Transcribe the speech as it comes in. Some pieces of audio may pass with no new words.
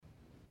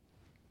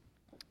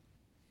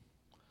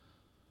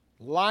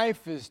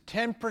Life is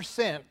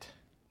 10%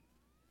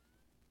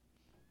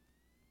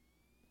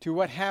 to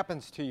what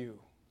happens to you.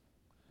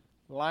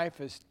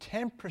 Life is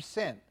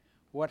 10%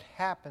 what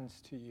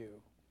happens to you.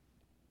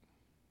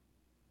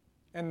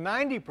 And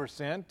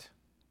 90%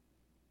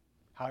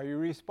 how you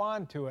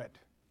respond to it.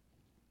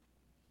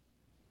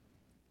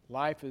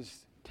 Life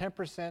is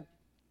 10%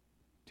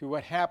 to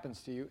what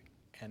happens to you,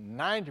 and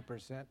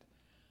 90%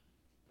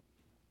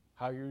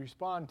 how you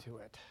respond to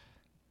it.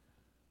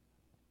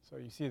 So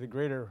you see, the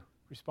greater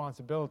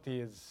responsibility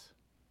is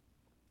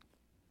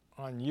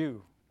on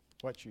you,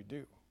 what you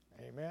do.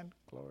 Amen?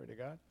 Glory to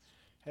God.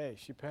 Hey,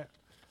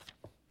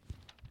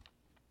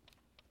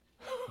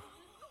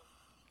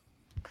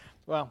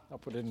 well, I'll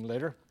put it in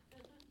later.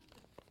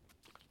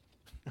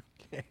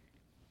 Okay.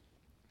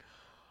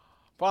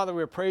 Father,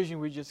 we're praising you.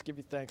 We just give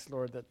you thanks,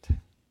 Lord, that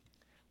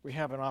we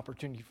have an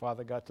opportunity,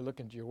 Father God, to look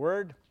into your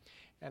word.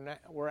 And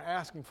we're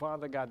asking,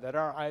 Father God, that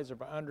our eyes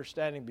of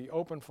understanding be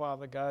open,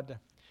 Father God,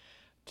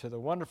 to the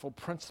wonderful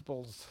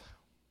principles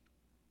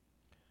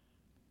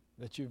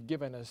that you've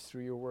given us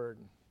through your word.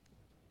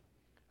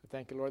 I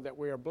thank you, Lord, that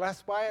we are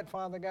blessed by it,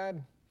 Father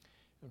God.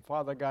 And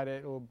Father God,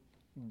 it will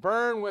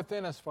burn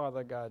within us,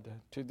 Father God,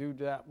 to do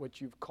that which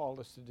you've called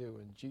us to do.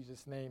 In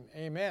Jesus' name,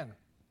 amen.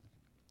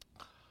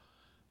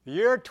 The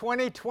year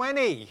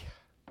 2020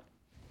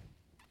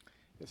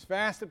 is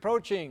fast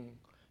approaching,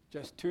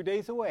 just 2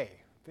 days away.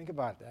 Think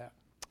about that.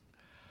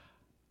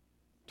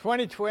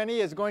 2020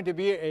 is going to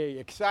be an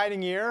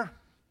exciting year,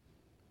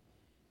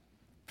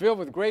 filled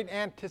with great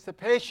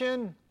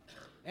anticipation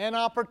and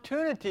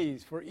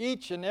opportunities for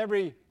each and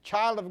every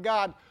child of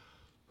God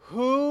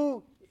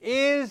who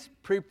is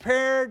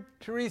prepared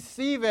to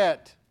receive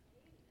it.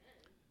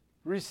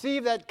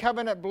 Receive that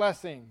covenant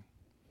blessing.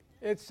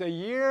 It's a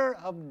year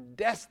of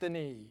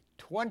destiny,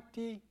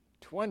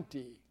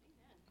 2020.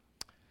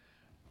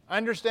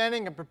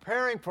 Understanding and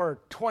preparing for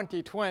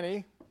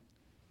 2020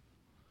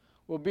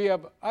 will be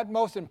of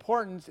utmost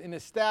importance in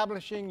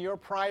establishing your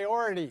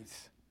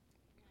priorities.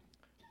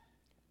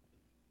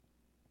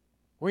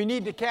 We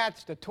need to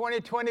catch the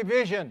 2020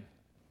 vision.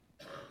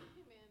 Amen.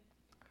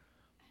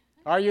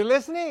 Are you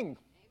listening? Amen.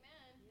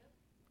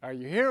 Are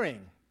you hearing?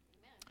 Amen.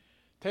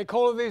 Take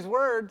hold of these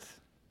words.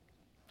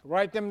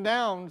 Write them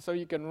down so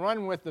you can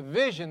run with the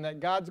vision that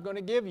God's going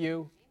to give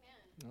you.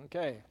 Amen.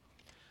 Okay.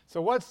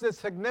 So what's the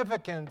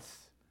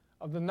significance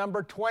of the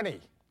number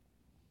 20?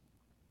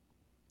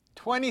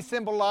 20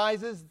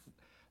 symbolizes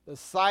the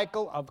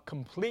cycle of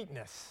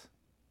completeness.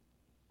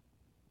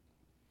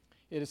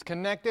 It is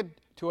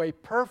connected to a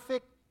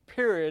perfect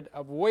period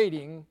of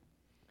waiting,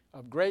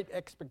 of great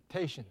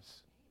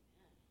expectations.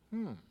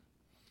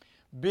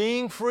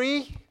 Being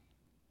free,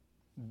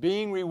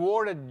 being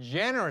rewarded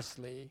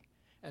generously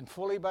and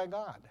fully by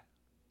God.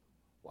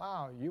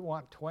 Wow, you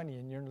want 20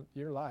 in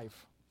your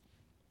life.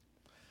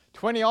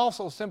 20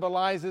 also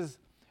symbolizes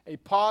a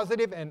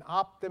positive and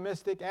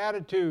optimistic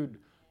attitude.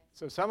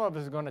 So some of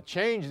us are going to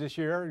change this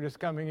year, this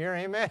coming year.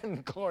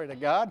 Amen. Glory to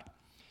God.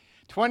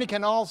 20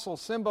 can also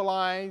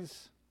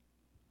symbolize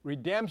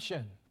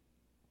redemption.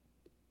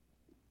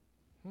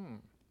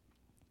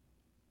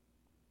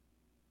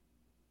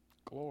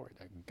 Glory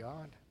to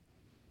God.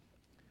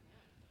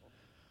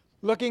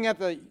 Looking at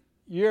the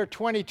year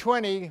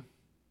 2020,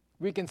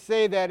 we can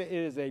say that it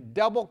is a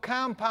double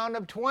compound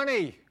of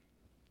 20,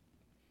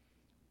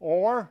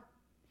 or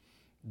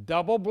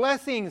double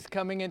blessings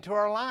coming into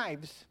our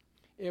lives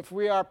if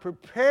we are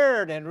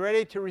prepared and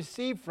ready to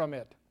receive from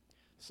it.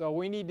 So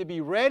we need to be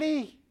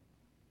ready,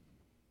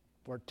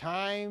 for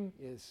time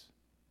is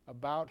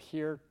about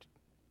here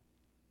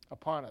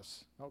upon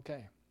us.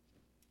 Okay.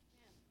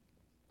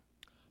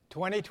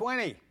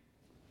 2020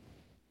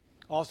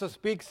 also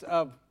speaks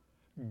of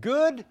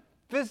good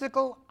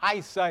physical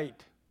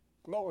eyesight.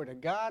 Glory to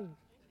God.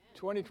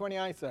 2020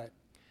 eyesight.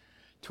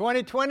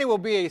 2020 will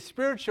be a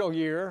spiritual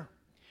year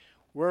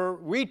where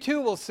we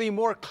too will see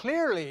more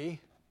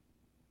clearly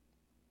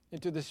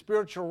into the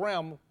spiritual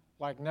realm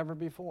like never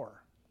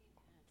before.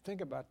 Think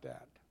about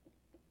that.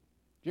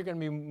 You're going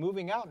to be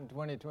moving out in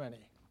 2020.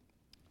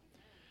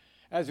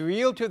 As we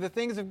yield to the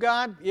things of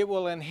God, it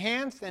will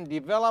enhance and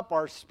develop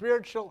our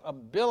spiritual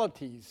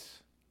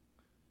abilities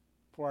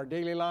for our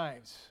daily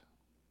lives.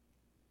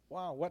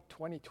 Wow, what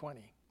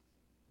 2020.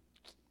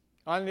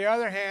 On the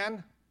other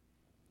hand,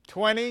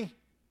 20,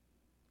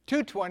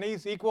 two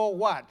 20s equal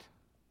what?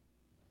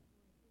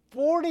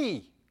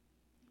 40.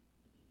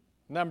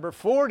 Number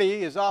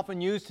 40 is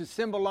often used to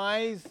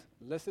symbolize,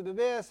 listen to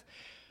this,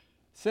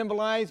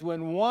 symbolize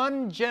when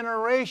one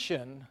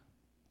generation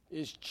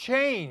is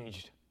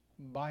changed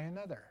by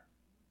another.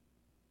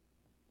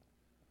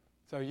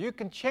 So you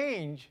can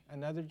change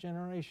another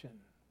generation.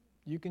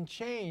 You can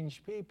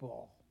change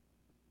people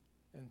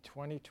in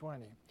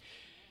 2020.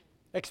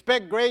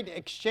 Expect great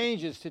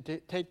exchanges to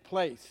take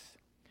place.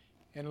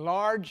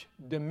 Enlarged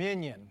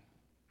dominion,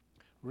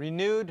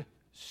 renewed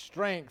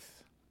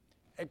strength,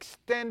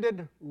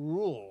 extended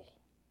rule.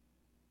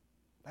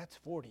 That's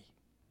 40.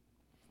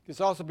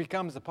 This also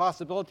becomes a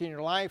possibility in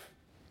your life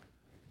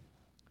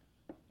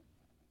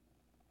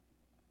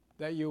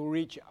that you'll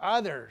reach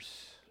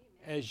others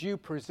as you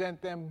present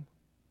them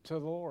to the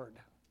Lord.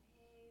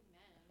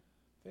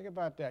 Think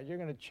about that. You're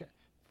going to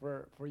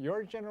for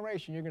your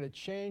generation, you're going to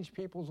change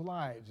people's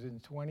lives in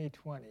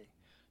 2020.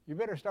 You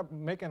better start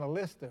making a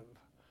list of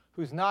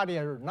who's naughty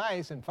or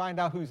nice and find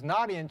out who's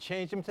naughty and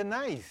change them to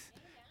nice.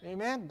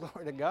 Amen.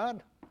 Glory to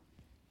God.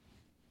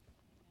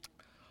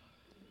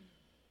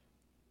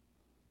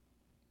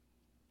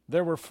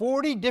 There were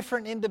 40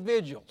 different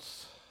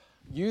individuals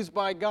used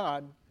by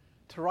God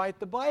to write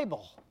the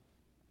Bible.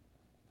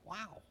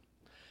 Wow.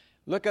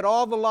 Look at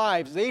all the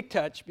lives they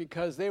touched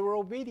because they were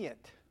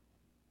obedient.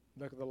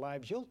 Look at the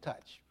lives you'll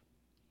touch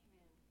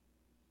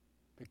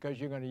because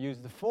you're going to use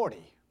the 40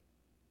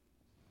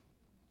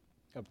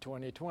 of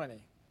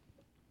 2020.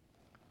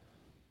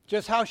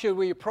 Just how should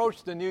we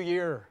approach the new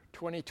year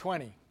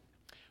 2020?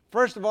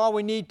 First of all,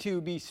 we need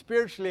to be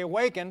spiritually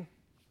awakened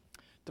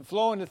to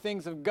flow into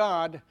things of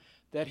God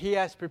that He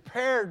has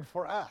prepared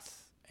for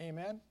us.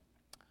 Amen?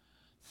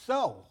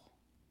 So,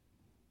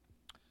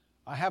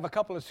 I have a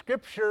couple of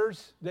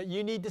scriptures that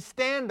you need to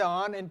stand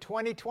on in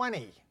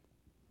 2020.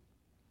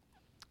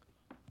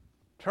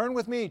 Turn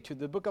with me to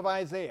the book of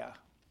Isaiah.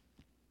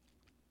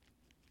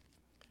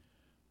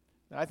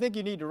 Now, I think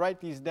you need to write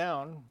these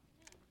down.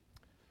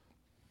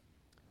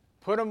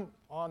 Put them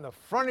on the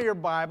front of your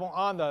Bible,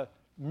 on the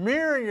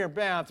mirror in your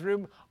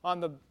bathroom,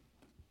 on the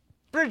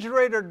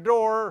refrigerator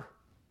door.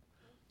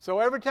 So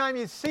every time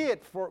you see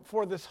it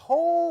for this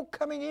whole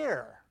coming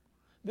year,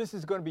 this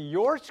is going to be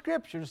your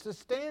scriptures to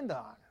stand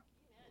on.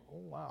 Oh,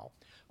 wow.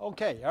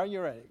 Okay, are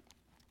you ready?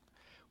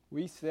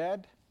 We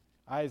said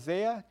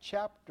Isaiah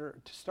chapter,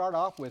 to start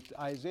off with,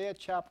 Isaiah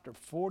chapter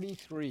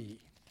 43.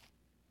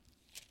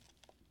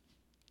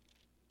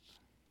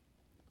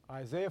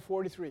 Isaiah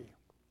 43.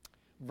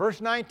 Verse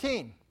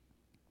 19.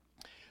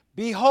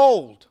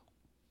 Behold,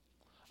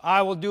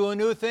 I will do a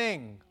new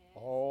thing.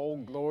 Oh,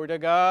 glory to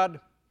God.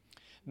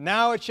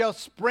 Now it shall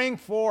spring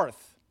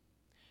forth.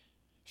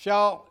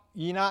 Shall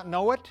ye not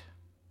know it?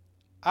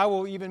 I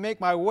will even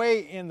make my way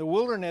in the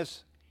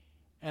wilderness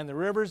and the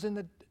rivers in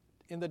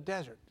the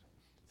desert.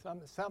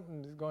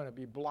 Something is going to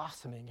be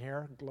blossoming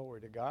here.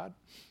 Glory to God.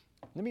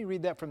 Let me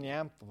read that from the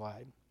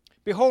Amplified.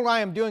 Behold, I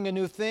am doing a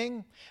new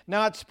thing.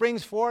 Now it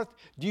springs forth.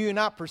 Do you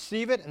not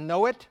perceive it and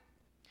know it?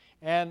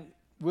 And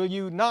will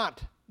you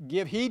not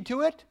give heed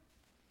to it?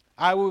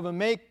 I will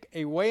make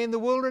a way in the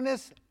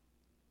wilderness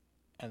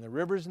and the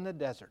rivers in the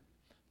desert.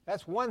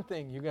 That's one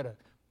thing you got to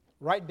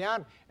write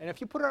down. And if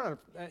you put it on,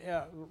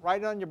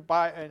 write it on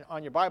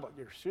your Bible.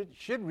 You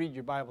should read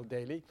your Bible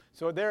daily.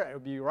 So there, it will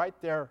be right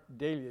there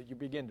daily that you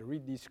begin to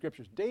read these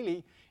scriptures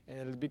daily, and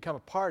it'll become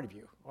a part of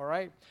you. All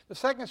right. The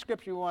second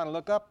scripture we want to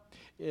look up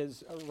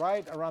is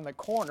right around the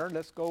corner.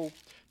 Let's go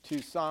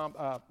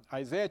to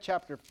Isaiah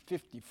chapter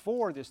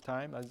 54 this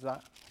time.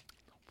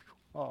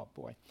 Oh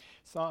boy,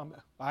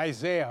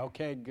 Isaiah.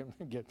 Okay,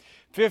 good.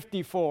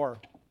 54.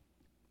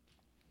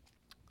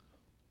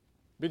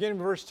 Beginning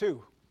verse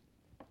 2.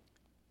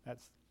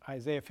 That's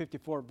Isaiah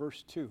 54,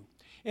 verse 2.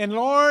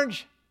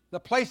 Enlarge the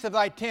place of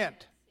thy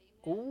tent.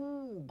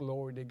 Ooh,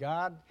 glory to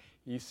God.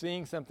 He's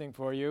seeing something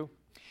for you.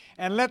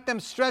 And let them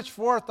stretch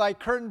forth thy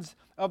curtains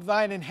of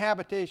thine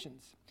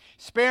inhabitations.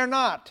 Spare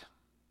not.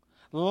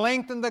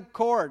 Lengthen the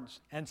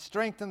cords and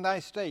strengthen thy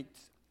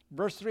stakes.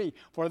 Verse 3.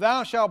 For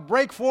thou shalt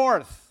break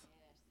forth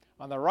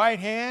on the right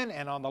hand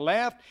and on the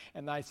left,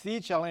 and thy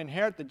seed shall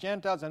inherit the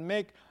Gentiles and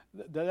make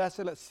the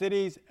desolate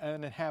cities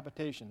and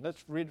habitation.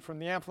 Let's read it from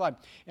the Amplified.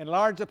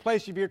 Enlarge the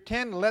place of your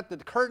tent, and let the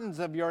curtains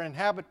of your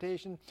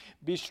habitation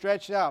be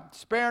stretched out.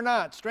 Spare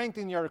not,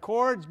 strengthen your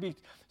cords,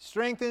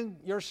 strengthen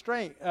your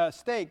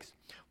stakes.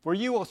 For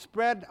you will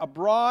spread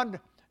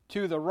abroad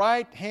to the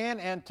right hand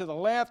and to the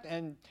left,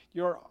 and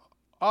your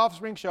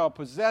offspring shall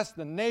possess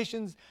the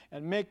nations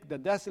and make the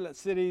desolate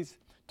cities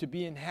to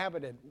be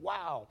inhabited.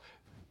 Wow.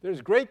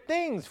 There's great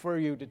things for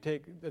you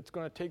that's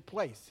going to take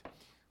place.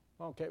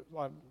 Okay,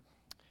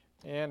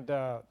 and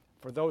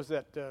for those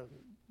that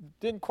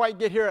didn't quite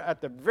get here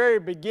at the very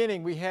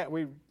beginning,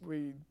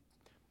 we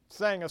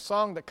sang a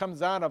song that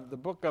comes out of the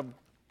book of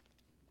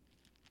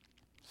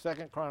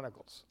First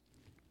Chronicles.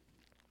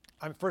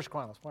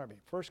 Pardon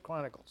me. First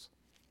Chronicles.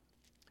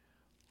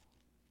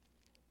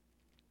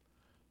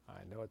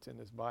 I know it's in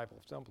this Bible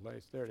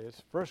someplace. There it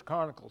is. First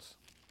Chronicles,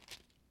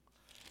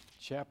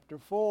 chapter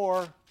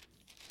 4.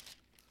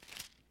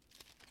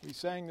 We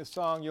sang the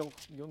song. You'll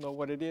know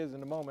what it is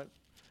in a moment.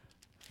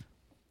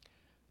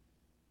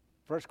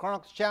 First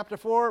Chronicles chapter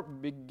 4,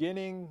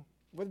 beginning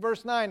with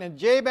verse 9. And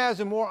Jabez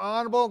was more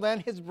honorable than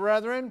his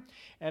brethren,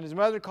 and his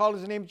mother called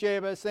his name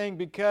Jabez, saying,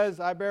 because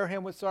I bear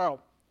him with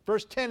sorrow.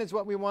 Verse 10 is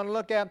what we want to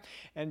look at.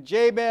 And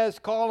Jabez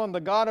called on the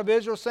God of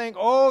Israel, saying,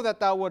 oh, that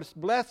thou wouldst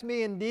bless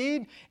me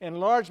indeed,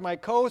 enlarge my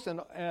coast,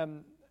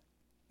 and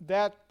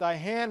that thy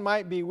hand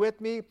might be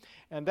with me,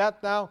 and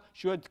that thou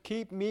shouldst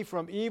keep me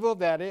from evil,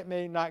 that it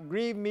may not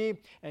grieve me.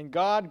 And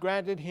God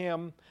granted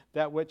him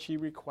that which he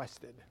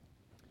requested.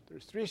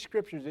 There's 3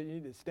 scriptures that you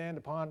need to stand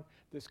upon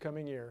this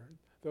coming year.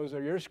 Those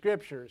are your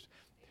scriptures.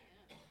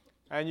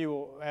 And you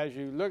will, as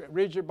you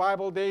read your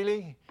Bible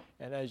daily,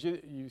 And as you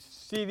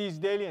see these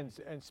daily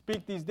and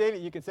speak these daily,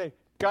 you can say,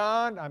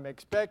 God, I'm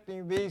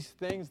expecting these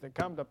things to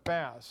come to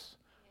pass.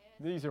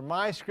 These are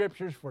my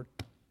scriptures for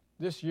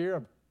this year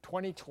of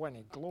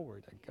 2020.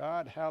 Glory to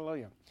God.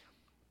 Hallelujah.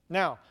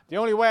 Now, the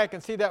only way I can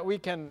see that we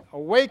can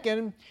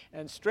awaken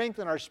and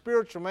strengthen our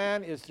spiritual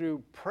man is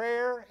through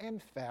prayer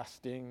and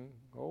fasting.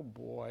 Oh,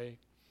 boy.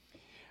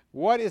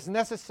 What is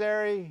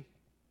necessary,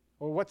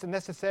 or what's the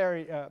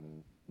necessary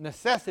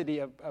necessity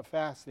of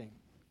fasting?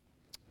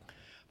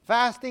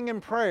 Fasting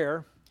and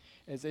prayer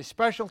is a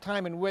special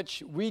time in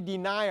which we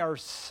deny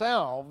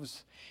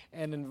ourselves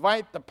and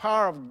invite the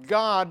power of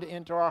God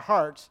into our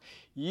hearts,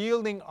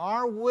 yielding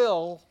our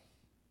will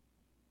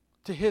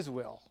to His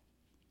will.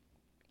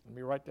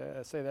 Let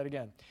me say that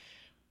again.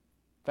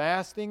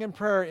 Fasting and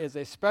prayer is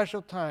a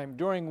special time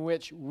during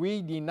which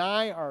we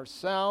deny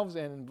ourselves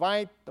and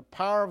invite the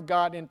power of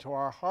God into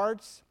our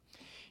hearts,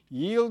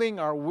 yielding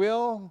our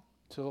will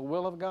to the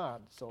will of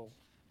God. So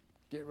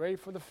get ready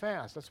for the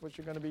fast. That's what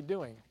you're going to be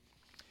doing.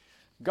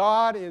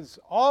 God is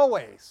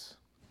always,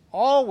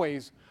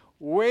 always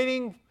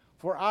waiting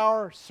for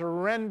our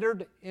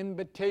surrendered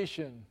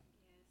invitation.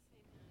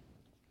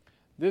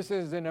 This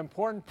is an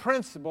important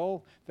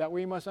principle that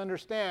we must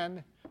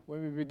understand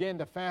when we begin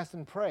to fast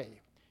and pray.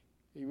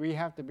 We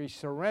have to be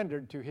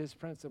surrendered to His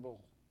principle.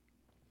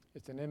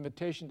 It's an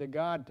invitation to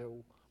God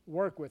to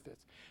work with us.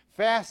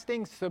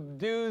 Fasting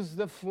subdues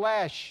the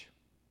flesh,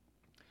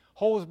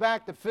 holds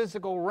back the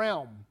physical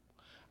realm,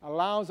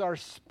 allows our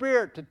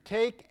spirit to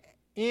take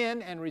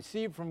in and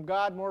receive from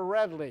God more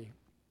readily.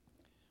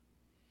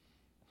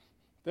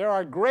 There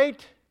are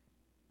great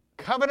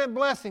covenant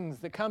blessings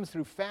that comes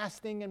through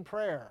fasting and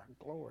prayer.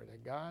 Glory to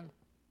God.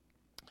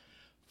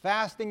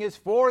 Fasting is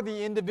for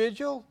the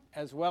individual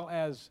as well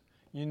as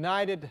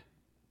united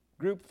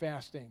group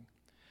fasting.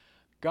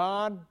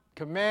 God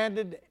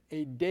commanded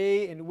a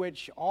day in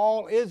which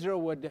all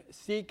Israel would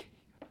seek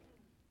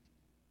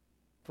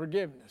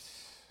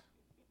forgiveness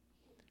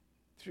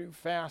through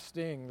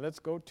fasting. Let's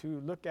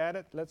look at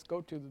it. Let's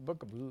go to the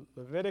book of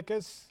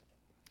Leviticus.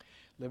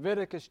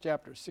 Leviticus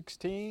chapter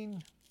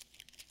 16.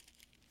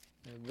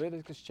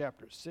 Leviticus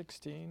chapter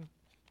 16.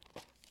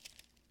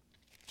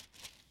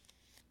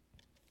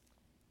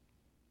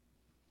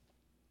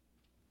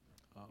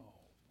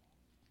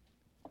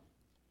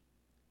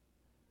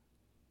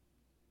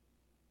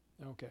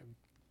 Okay,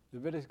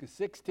 Leviticus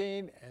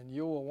 16, and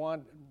you will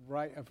want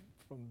right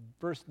from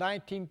verse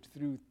 19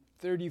 through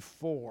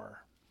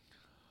 34.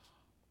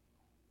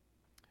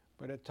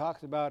 But it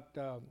talks about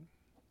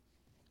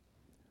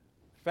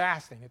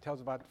fasting. It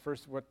tells about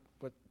first what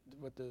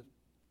the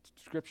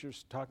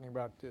Scripture's talking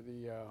about the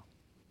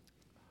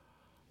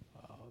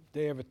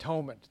Day of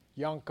Atonement,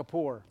 Yom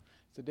Kippur.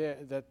 It's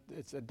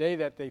a day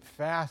that they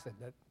fasted.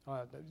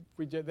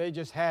 They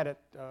just had it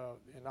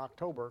in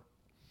October.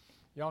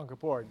 Yom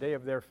Kippur, day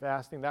of their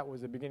fasting. That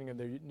was the beginning of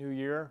their new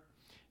year.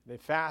 They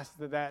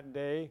fasted that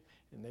day,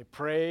 and they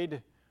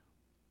prayed,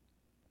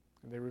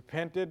 and they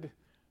repented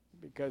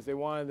because they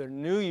wanted their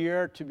new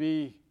year to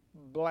be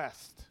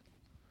blessed.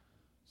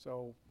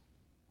 So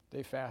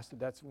they fasted.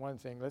 That's one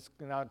thing. Let's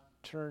now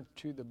turn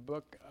to the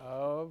book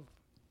of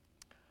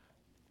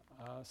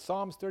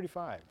Psalms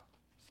 35.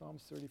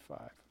 Psalms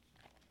 35.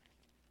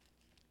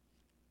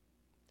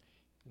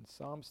 In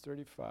Psalms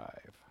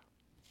 35.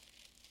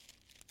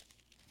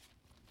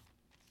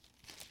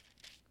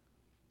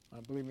 I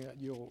believe me that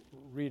you'll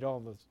read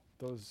all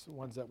those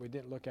ones that we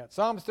didn't look at.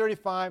 Psalms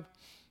 35,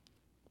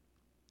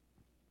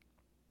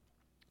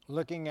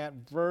 looking at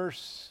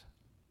verse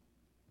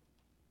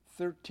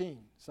 13.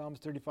 Psalms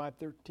 35,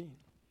 13.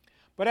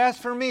 But as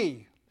for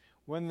me,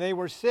 when they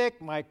were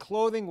sick, my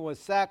clothing was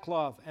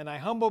sackcloth, and I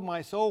humbled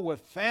my soul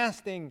with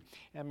fasting,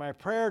 and my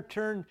prayer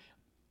turned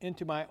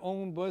into my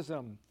own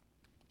bosom.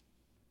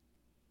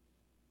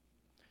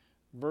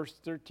 Verse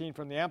 13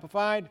 from the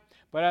Amplified.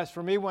 But as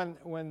for me,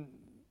 when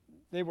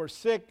they were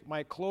sick,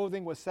 my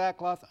clothing was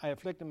sackcloth. I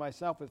afflicted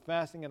myself with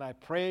fasting, and I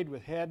prayed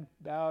with head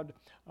bowed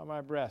on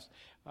my breast.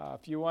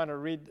 If you want to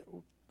read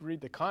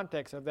the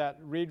context of that,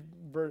 read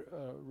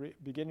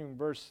beginning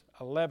verse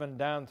 11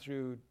 down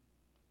through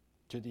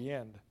to the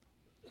end.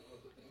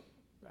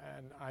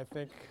 And I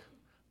think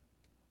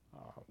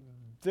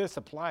this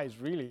applies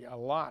really a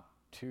lot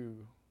to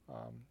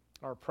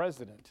our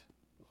president.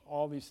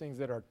 All these things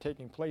that are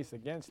taking place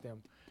against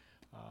him.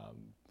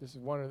 This is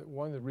one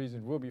of the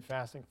reasons we'll be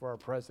fasting for our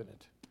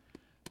president,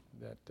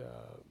 that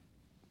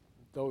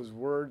those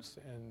words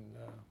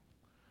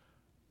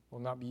will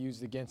not be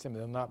used against him.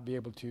 They'll not be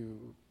able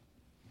to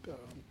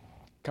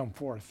come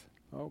forth.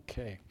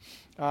 Okay.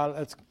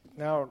 Let's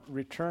now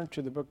return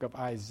to the book of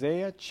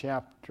Isaiah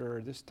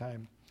chapter, this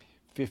time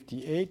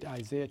 58.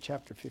 Isaiah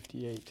chapter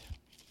 58.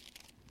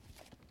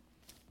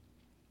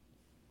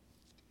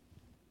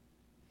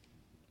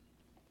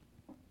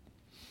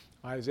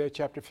 Isaiah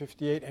chapter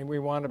 58, and we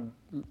want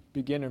to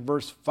begin in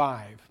verse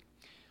 5.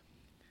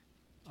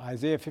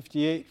 Isaiah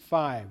 58,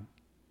 5.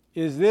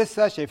 Is this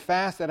such a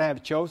fast that I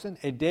have chosen,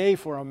 a day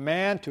for a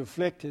man to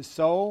afflict his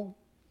soul?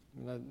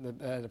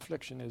 That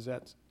affliction is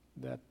that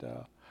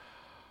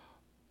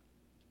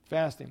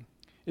fasting,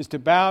 is to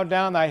bow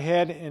down thy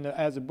head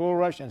as a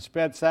bulrush and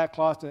spread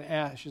sackcloth and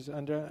ashes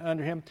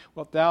under him.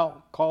 Wilt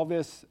thou call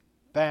this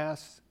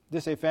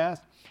a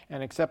fast,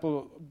 an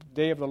acceptable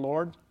day of the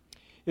Lord?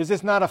 Is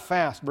this not a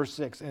fast, verse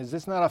 6, is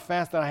this not a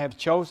fast that I have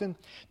chosen?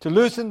 To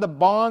loosen the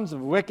bonds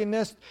of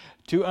wickedness,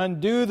 to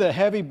undo the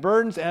heavy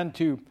burdens, and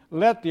to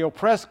let the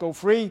oppressed go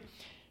free,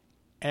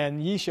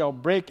 and ye shall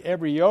break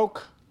every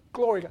yoke.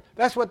 Glory to God.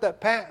 That's what the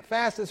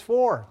fast is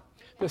for,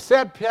 to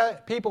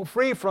set people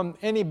free from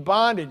any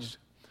bondage.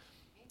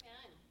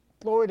 Amen.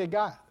 Glory to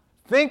God.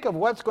 Think of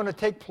what's going to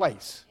take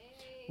place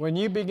when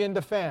you begin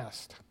to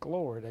fast.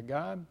 Glory to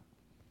God.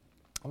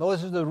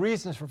 Those are the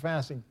reasons for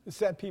fasting, to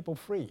set people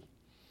free.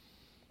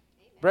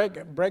 Break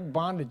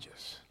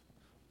bondages.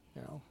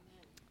 You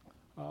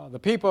know, the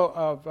people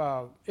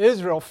of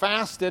Israel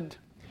fasted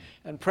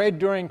and prayed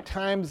during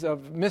times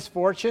of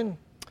misfortune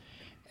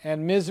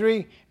and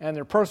misery and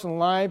their personal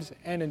lives,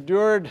 and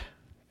endured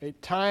a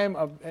time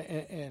of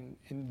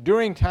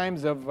enduring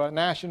times of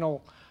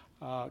national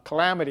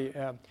calamity.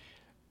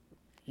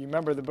 You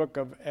remember the book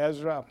of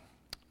Esther.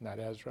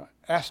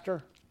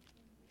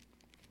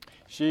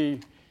 She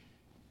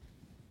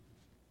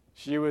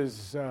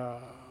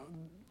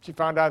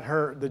found out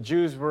her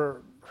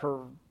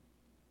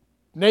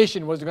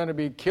nation was going to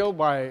be killed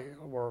by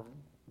or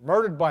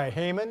murdered by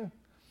Haman,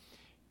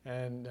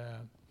 and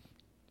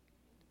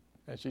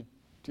she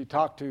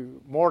talked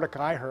to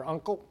Mordecai, her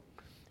uncle,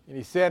 and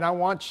he said,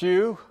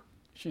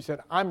 she said,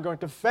 I'm going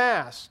to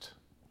fast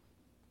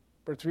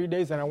for 3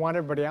 days, and I want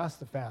everybody else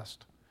to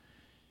fast.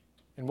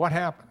 And what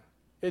happened?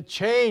 It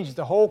changed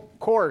the whole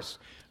course.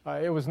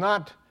 It was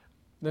not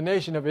the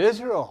nation of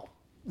Israel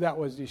that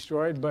was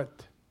destroyed, but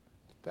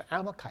the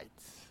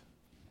Amalekites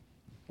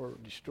were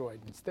destroyed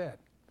instead.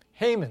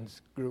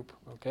 Haman's group,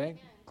 okay?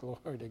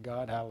 Glory to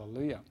God,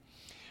 hallelujah.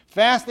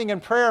 Fasting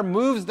and prayer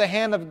moves the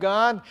hand of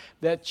God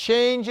that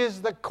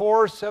changes the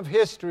course of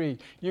history.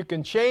 You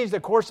can change the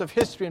course of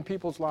history in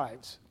people's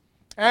lives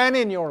and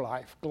in your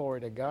life.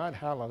 Glory to God,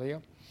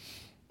 hallelujah.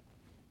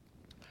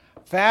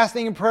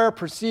 Fasting and prayer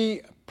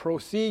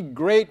proceed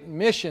great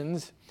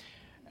missions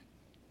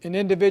in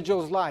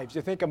individuals' lives.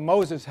 You think of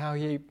Moses, how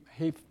he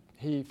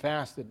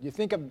fasted. You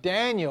think of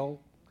Daniel,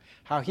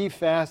 how he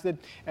fasted,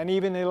 and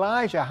even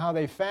Elijah, how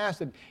they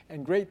fasted,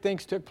 and great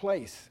things took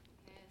place.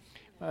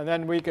 And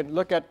then we could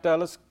look at,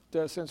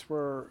 since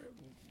we're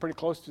pretty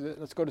close to it,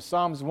 let's go to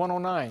Psalms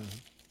 109.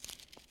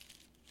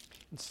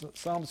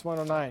 Psalms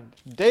 109.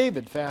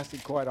 David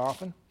fasted quite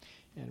often,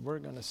 and we're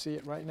going to see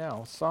it right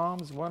now.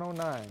 Psalms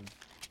 109.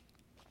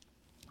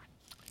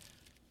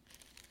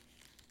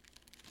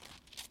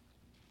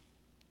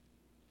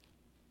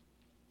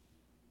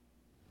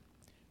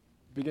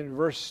 Beginning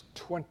verse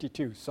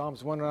 22,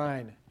 Psalms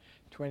 109,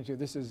 22.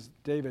 This is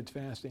David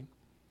fasting.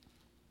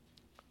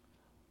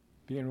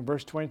 Beginning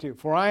verse 22.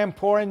 For I am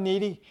poor and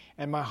needy,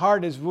 and my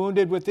heart is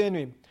wounded within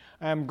me.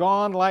 I am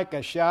gone like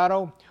a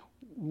shadow.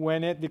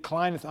 When it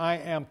declineth, I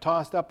am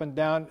tossed up and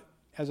down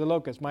as a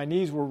locust. My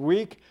knees were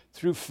weak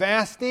through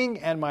fasting,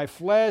 and my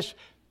flesh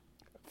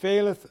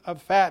faileth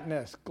of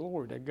fatness.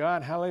 Glory to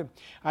God. Hallelujah.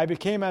 I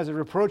became as a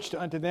reproach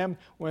unto them.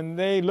 When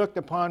they looked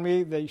upon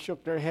me, they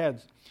shook their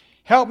heads.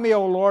 Help me,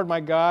 O Lord, my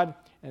God,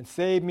 and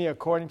save me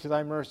according to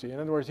thy mercy. In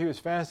other words, he was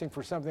fasting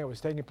for something that was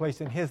taking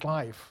place in his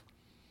life.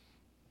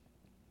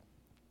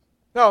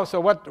 No, so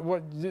what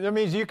that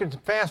means you can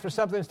fast for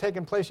something that's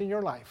taking place in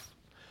your life.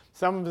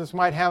 Some of us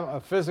might have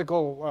a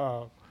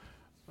physical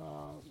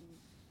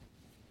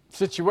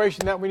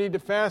situation that we need to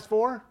fast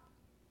for.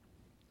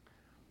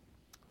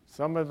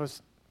 Some of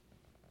us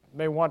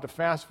may want to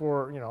fast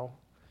for,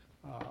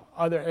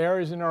 other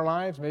areas in our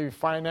lives, maybe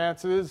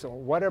finances or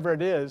whatever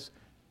it is.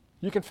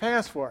 You can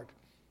fast for it.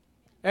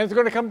 And it's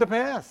going to come to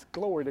pass.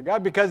 Glory to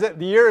God. Because the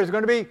year is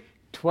going to be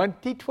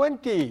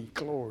 2020.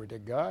 Glory to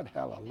God.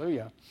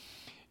 Hallelujah.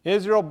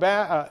 Israel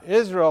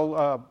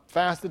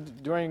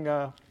fasted during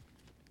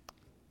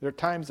their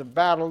times of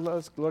battle.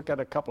 Let's look at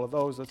a couple of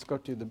those. Let's go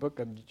to the book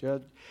of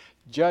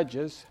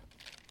Judges.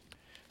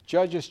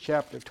 Judges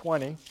chapter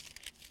 20.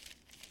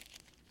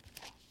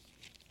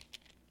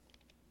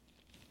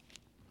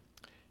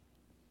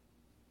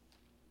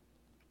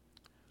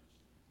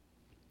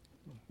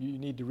 You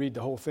need to read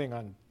the whole thing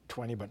on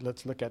 20, but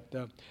let's look at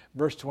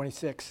verse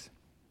 26.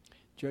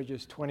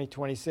 Judges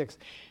 20:26.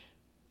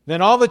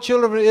 Then all the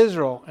children of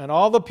Israel and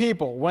all the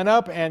people went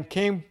up and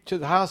came to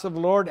the house of the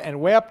Lord and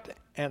wept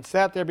and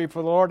sat there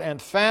before the Lord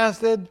and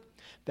fasted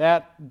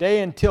that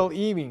day until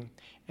evening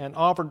and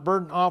offered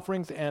burnt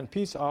offerings and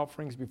peace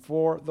offerings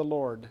before the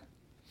Lord.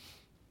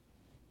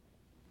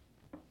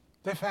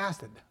 They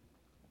fasted.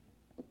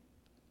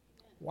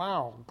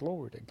 Wow,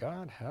 glory to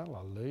God,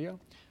 hallelujah.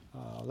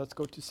 Let's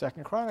go to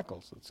 2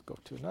 Chronicles. Let's go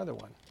to another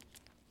one.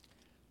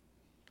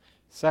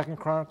 2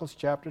 Chronicles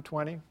chapter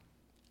 20.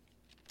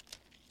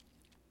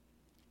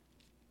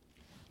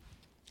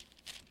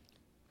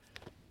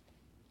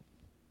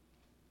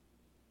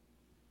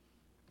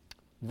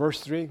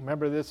 Verse 3.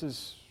 Remember, this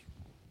is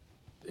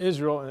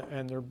Israel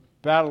and their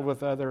battle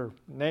with other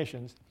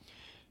nations.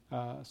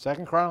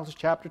 2 Chronicles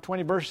chapter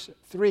 20, verse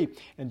 3.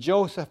 And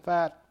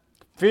Jehoshaphat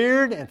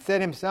feared and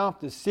set himself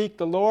to seek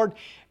the Lord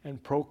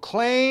and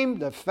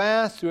proclaimed the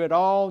fast throughout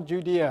all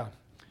Judea.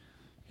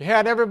 He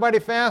had everybody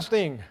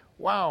fasting.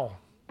 Wow.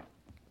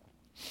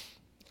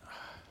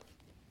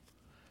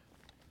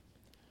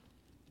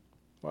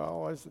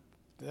 Well,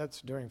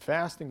 that's during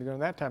fasting during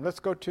that time. Let's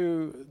go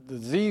to the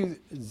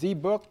Z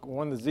book,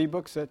 one of the Z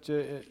books that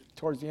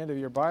towards the end of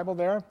your Bible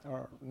there,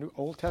 or New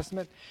Old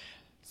Testament.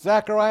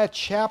 Zechariah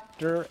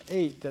chapter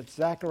 8. That's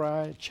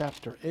Zechariah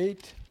chapter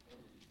 8.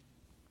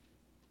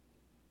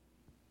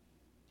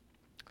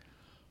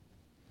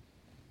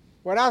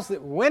 What else?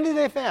 When did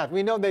they fast?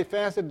 We know they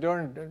fasted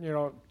during,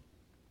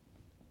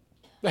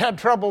 they had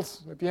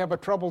troubles. If you have a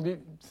trouble,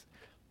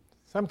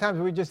 sometimes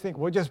we just think,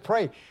 we'll just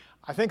pray.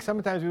 I think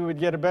sometimes we would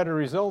get a better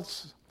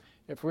results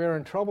if we were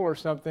in trouble or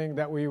something,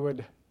 that we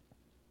would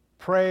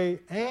pray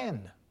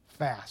and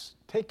fast.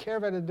 Take care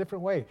of it a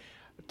different way.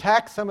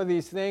 Attack some of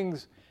these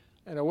things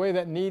in a way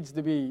that needs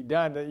to be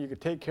done, that you could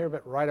take care of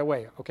it right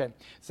away. Okay,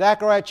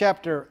 Zechariah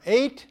chapter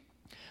 8,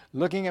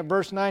 looking at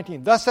verse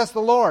 19. Thus says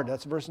the Lord,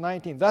 that's verse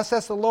 19. Thus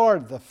says the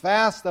Lord, the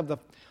fast of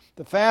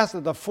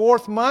the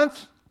fourth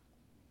month.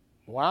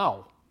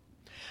 Wow.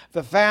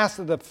 The fast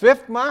of the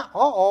fifth month.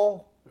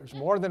 There's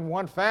more than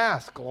one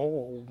fast.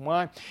 Oh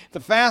my.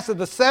 The fast of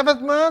the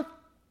seventh month.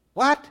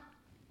 What?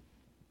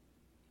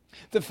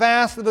 The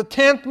fast of the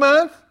 10th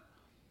month.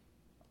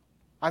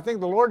 I think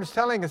the Lord is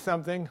telling us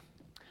something.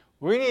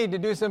 We need to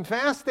do some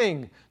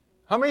fasting.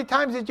 How many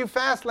times did you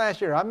fast last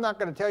year? I'm not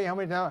going to tell you how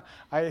many times.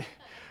 I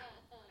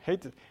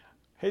hate to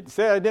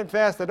say I didn't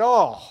fast at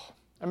all.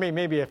 I mean,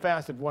 maybe I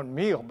fasted one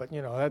meal, but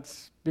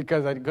that's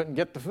because I couldn't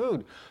get the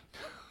food.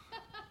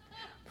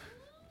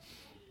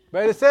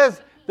 But it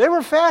says they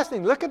were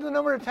fasting. Look at the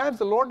number of times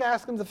the Lord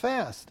asked them to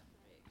fast.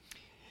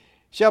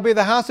 Shall be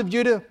the house of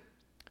Judah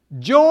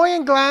joy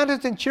and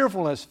gladness and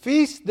cheerfulness,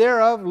 feast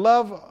thereof,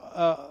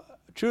 love,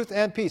 truth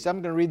and peace.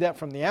 I'm going to read that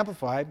from the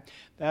Amplified.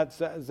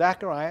 That's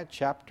Zechariah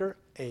chapter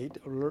 8,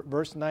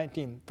 verse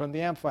 19 from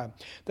the Amplified.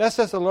 Thus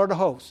says the Lord of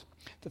hosts,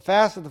 the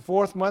fast of the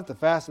fourth month, the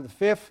fast of the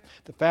fifth,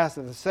 the fast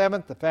of the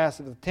seventh, the fast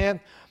of the 10th,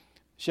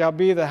 shall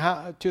be to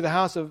the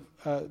house of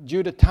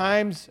Judah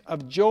times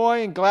of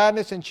joy and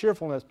gladness and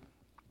cheerfulness.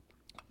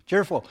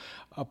 Cheerful,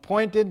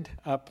 appointed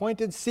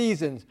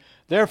seasons.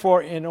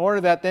 Therefore, in order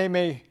that they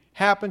may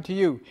happen to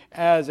you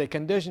as a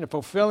condition of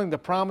fulfilling the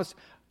promise,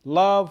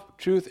 love,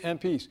 truth,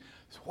 and peace.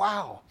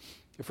 Wow.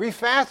 If we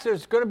fast,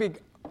 there's going to be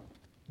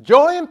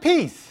joy and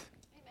peace.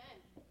 Amen.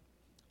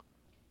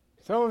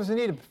 Some of us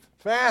need to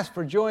fast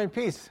for joy and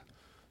peace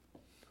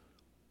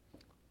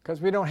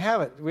because we don't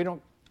have it. We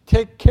don't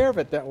take care of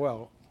it that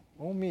well.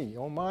 Oh me,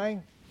 oh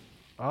mine.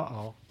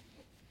 Uh-oh.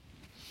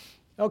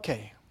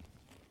 Okay.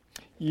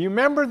 You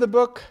remember the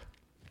book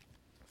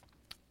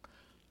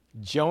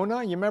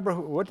Jonah? You remember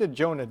what did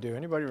Jonah do?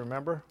 Anybody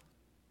remember?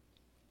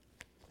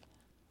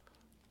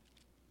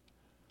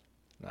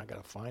 I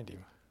got to find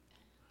him.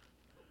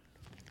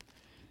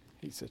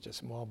 He's such a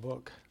small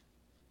book.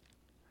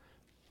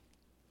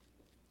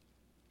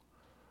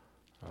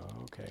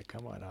 Okay,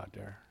 come on out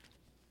there.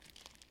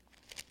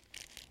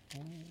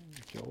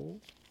 Joel.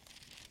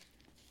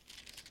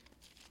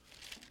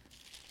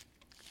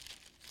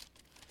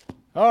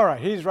 All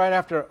right, he's right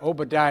after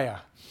Obadiah.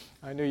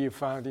 I knew you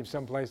found him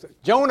someplace.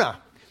 Jonah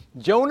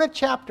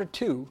chapter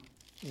 2.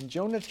 In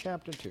Jonah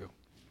chapter 2.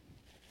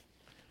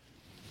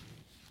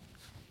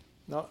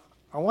 Now,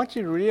 I want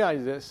you to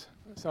realize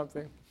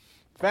something.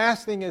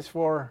 Fasting is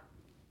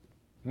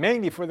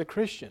mainly for the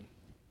Christian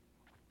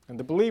and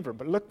the believer.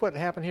 But look what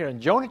happened here.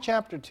 In Jonah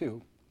chapter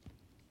 2.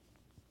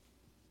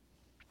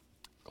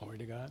 Glory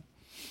to God.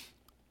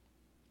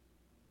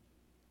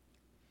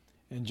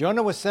 And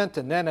Jonah was sent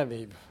to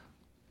Nineveh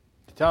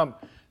to tell him,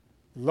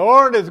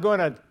 Lord is going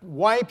to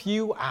wipe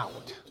you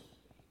out.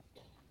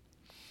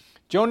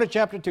 Jonah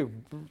chapter 2,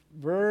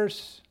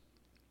 verse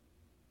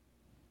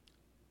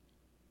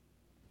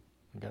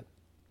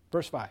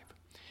 5.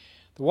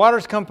 The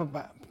waters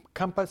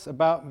compass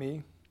about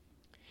me,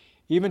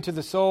 even to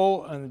the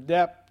soul, and the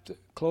depth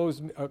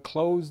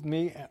closed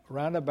me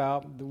round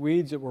about. The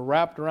weeds that were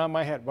wrapped around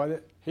my head.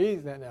 But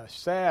he's in a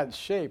sad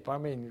shape. I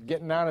mean,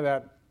 getting out of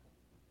that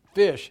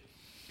fish.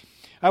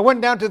 I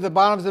went down to the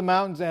bottoms of the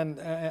mountains, and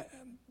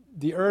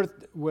the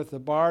earth with the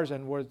bars,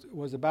 and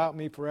was about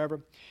me forever.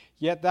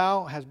 Yet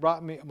thou hast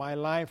brought me my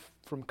life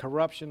from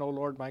corruption, O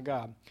Lord my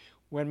God.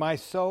 When my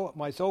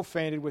soul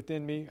fainted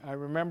within me, I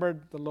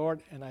remembered the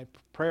Lord, and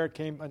prayer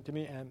came unto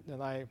me, and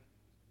I...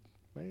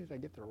 Did I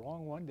get the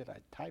wrong one? Did I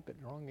type it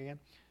wrong again?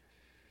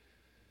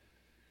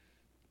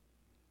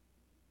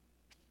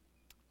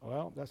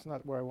 Well, that's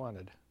not where I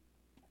wanted.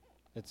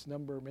 It's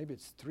maybe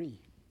it's 3.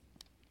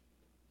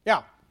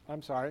 Yeah,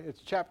 I'm sorry,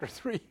 it's chapter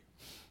 3.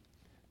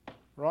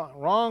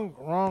 Wrong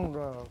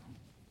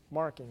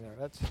marking there.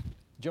 That's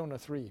Jonah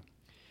 3.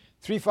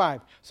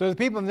 3:5. So the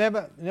people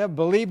never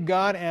believed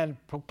God and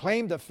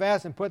proclaimed the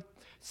fast and put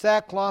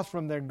sackcloth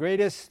from the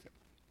greatest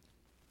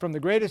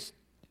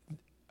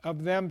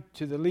of them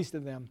to the least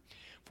of them.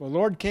 For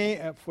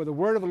the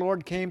word of the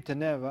Lord came to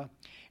Nineveh,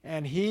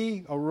 and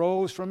he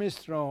arose from his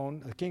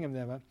throne, the king of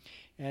Nineveh,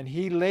 and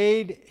he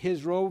laid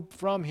his robe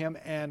from him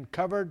and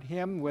covered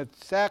him with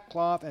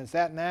sackcloth and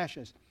satin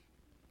ashes.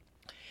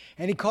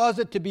 And he caused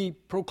it to be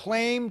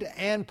proclaimed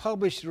and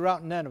published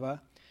throughout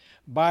Nineveh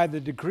by the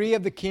decree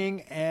of the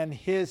king and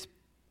his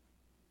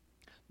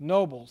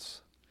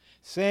nobles,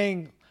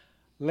 saying,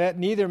 let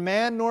neither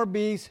man nor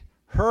beast,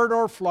 herd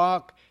or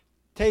flock,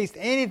 taste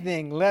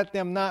anything, let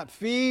them not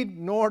feed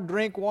nor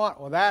drink water.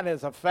 Well, that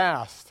is a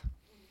fast.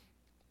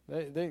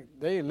 They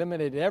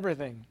eliminated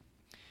everything.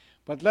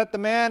 But let the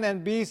man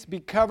and beast be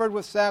covered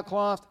with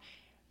sackcloth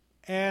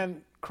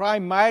and cry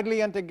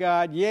mightily unto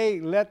God. Yea,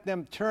 let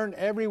them turn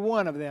every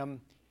one of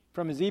them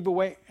from his evil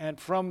way and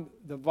from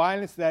the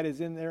violence that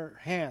is in their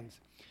hands.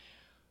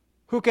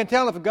 Who can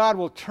tell if God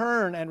will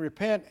turn and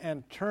repent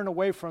and turn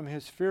away from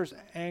his fierce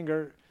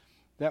anger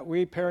that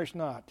we perish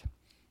not?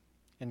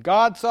 And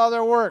God saw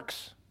their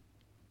works.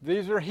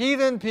 These are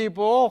heathen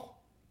people.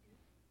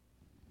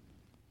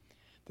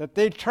 That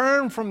they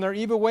turned from their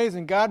evil ways,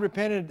 and God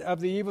repented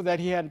of the evil that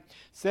he had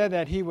said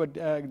that he would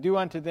do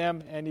unto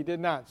them, and he did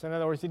not. So in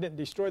other words, he didn't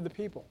destroy the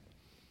people.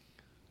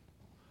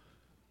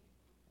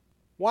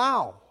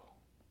 Wow.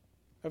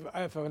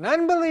 If an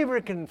unbeliever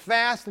can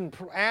fast and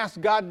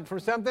ask God for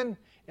something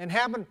and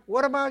happen,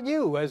 what about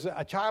you as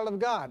a child of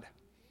God?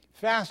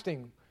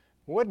 Fasting.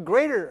 What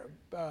greater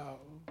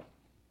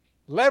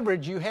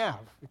leverage you have.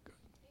 Amen.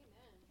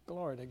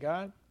 Glory to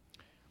God.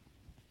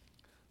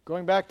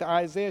 Going back to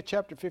Isaiah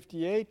chapter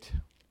 58.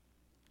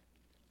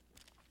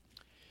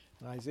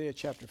 Isaiah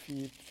chapter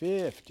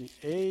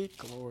 58,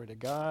 glory to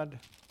God.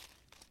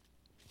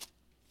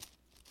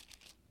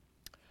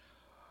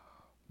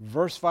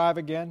 Verse 5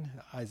 again,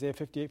 Isaiah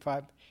 58,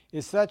 5.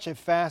 Is such a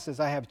fast as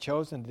I have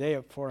chosen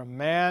today for a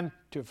man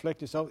to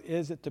afflict his soul?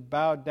 Is it to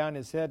bow down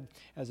his head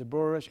as a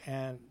bulrush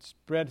and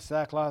spread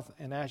sackcloth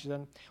and ashes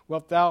on?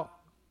 Wilt thou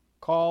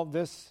call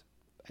this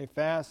a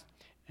fast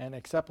and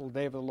acceptable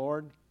day of the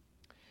Lord?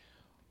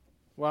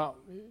 Well,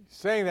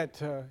 saying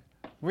that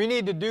we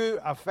need to do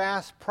a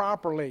fast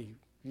properly.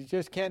 You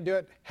just can't do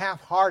it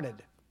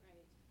half-hearted.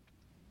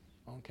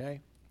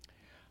 Okay?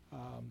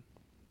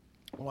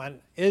 When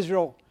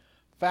Israel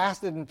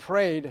fasted and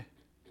prayed,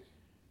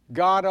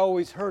 God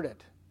always heard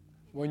it.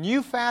 When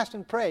you fast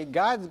and pray,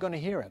 God's going to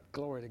hear it.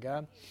 Glory to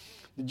God.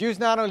 The Jews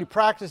not only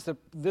practiced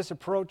this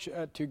approach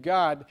to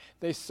God,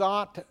 they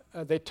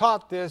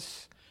taught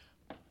this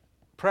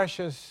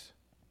precious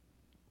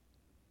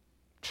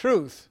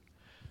truth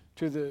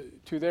to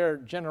their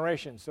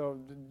generation. So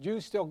the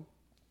Jews still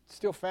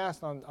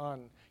fast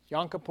on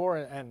Yom Kippur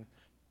and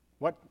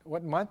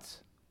what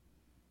months?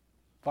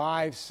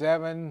 5,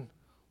 7,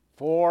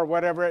 4,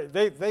 whatever.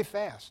 They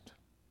fast.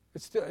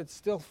 It's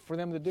still for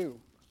them to do.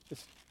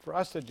 It's for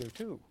us to do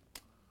too.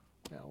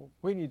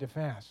 We need to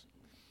fast.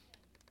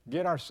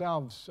 Get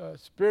ourselves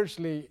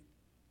spiritually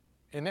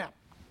inept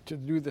to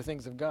do the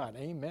things of God.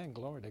 Amen.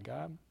 Glory to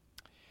God.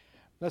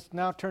 Let's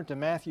now turn to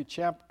Matthew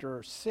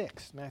chapter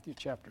 6. Matthew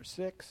chapter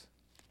 6.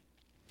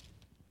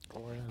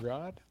 Glory to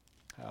God.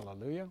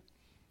 Hallelujah.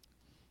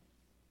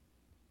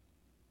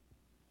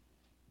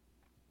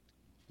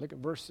 Look at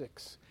verse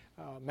 6.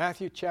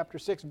 Matthew chapter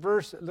 6,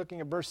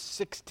 looking at verse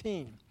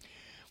 16.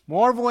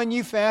 Moreover, when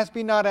you fast,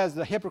 be not as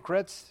the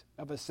hypocrites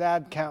of a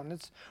sad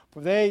countenance,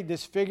 for they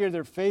disfigure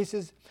their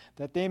faces,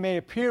 that they may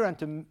appear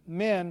unto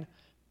men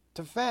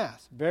to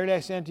fast. Verily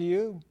I say unto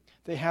you,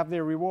 they have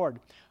their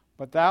reward.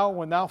 But thou,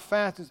 when thou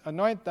fastest,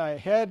 anoint thy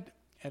head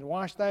and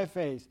wash thy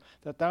face,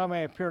 that thou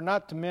may appear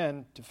not to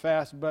men to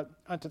fast, but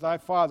unto thy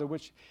Father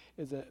which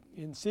is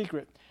in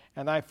secret.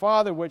 And thy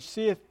Father which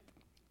seeth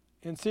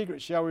in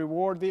secret shall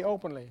reward thee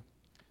openly.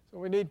 So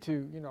we need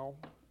to,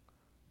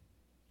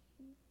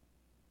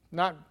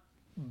 not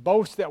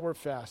boast that we're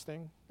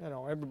fasting.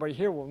 Everybody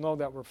here will know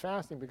that we're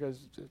fasting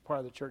because it's part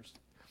of the church.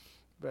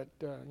 But,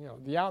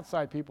 the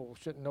outside people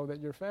shouldn't know that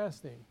you're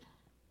fasting.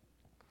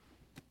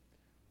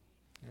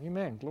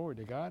 Amen. Glory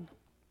to God.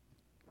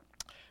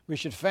 We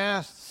should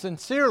fast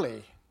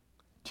sincerely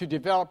to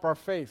develop our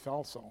faith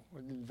also.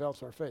 It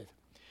develops our faith.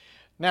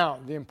 Now,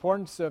 the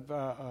importance of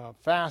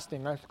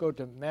fasting. Let's go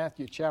to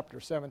Matthew chapter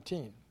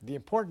 17. The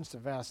importance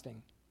of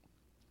fasting.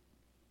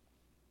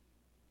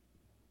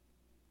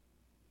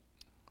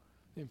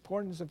 The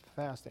importance of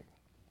fasting.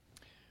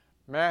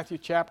 Matthew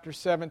chapter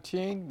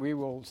 17, we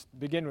will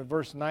begin with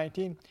verse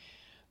 19.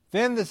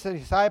 Then the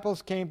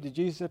disciples came to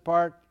Jesus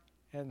apart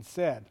and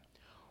said,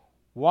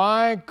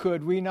 why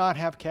could we not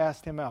have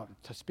cast him out?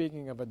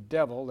 Speaking of a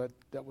devil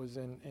that was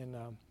in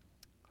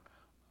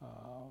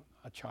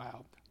a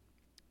child.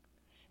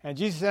 And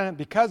Jesus said,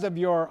 because of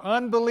your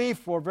unbelief,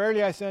 for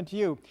verily I say unto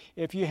you,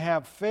 if you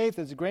have faith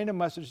as a grain of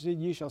mustard seed,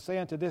 ye shall say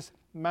unto this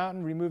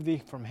mountain, remove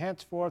thee from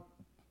henceforth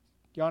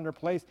yonder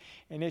place,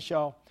 and it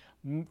shall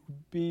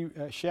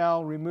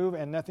remove,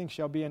 and nothing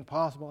shall be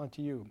impossible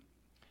unto you.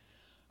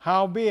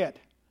 Howbeit,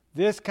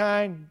 this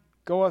kind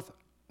goeth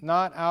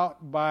not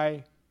out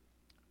by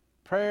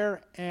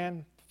prayer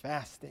and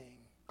fasting.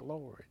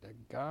 Glory to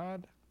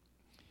God.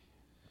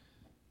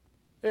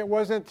 it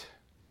wasn't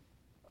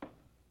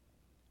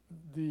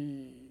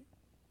the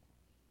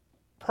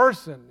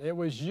person, it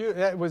was you,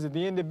 that was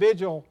the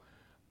individual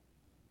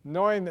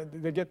knowing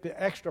that they get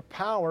the extra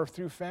power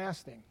through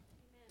fasting. Amen.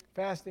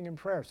 Fasting and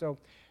prayer. So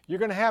you're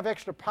going to have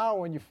extra power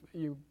when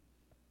you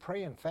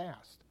pray and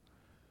fast.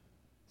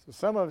 So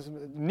some of us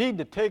need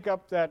to take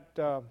up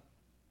that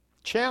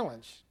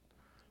challenge.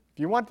 If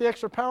you want the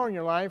extra power in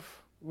your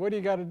life, what do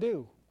you got to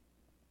do?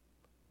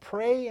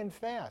 Pray and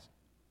fast.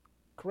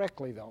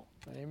 Correctly, though.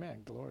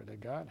 Amen. Glory to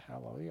God.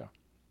 Hallelujah.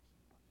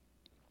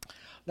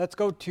 Let's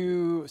go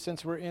to,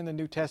 since we're in the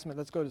New Testament,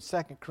 let's go to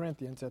 2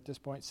 Corinthians at this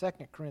point. 2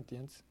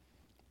 Corinthians.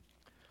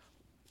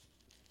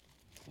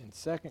 In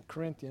 2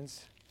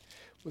 Corinthians,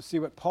 we'll see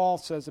what Paul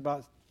says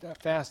about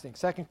fasting.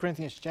 2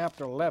 Corinthians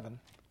chapter 11.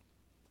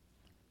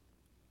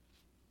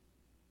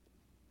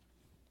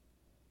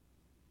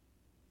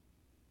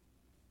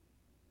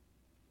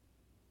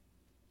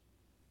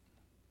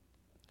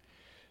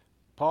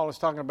 Paul is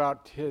talking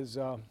about his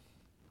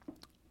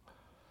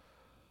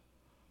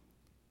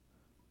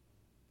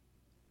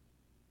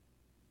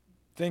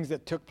things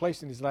that took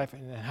place in his life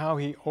and how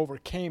he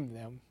overcame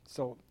them.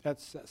 So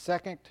that's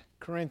 2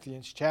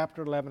 Corinthians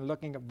chapter 11,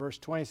 looking at verse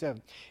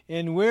 27.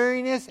 In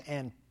weariness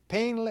and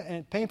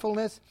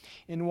painfulness,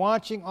 in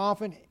watching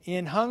often,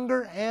 in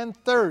hunger and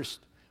thirst.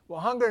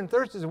 Well, hunger and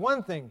thirst is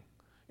one thing,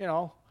 he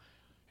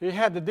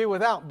had to deal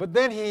without. But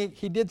then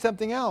he did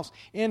something else.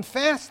 In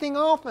fasting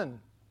often.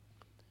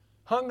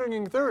 Hunger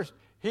and thirst.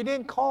 He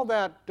didn't call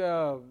that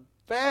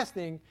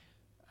fasting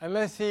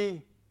unless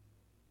he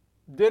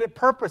did it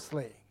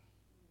purposely.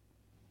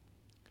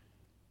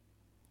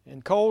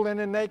 In cold and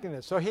in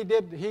nakedness. So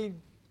he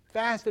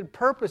fasted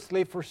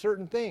purposely for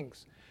certain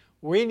things.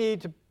 We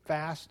need to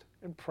fast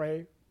and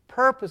pray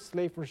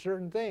purposely for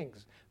certain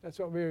things. That's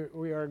what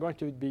we are going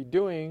to be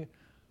doing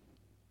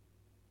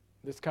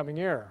this coming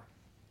year.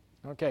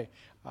 Okay.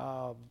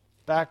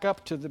 Back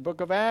up to the book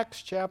of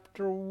Acts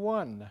chapter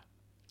 1.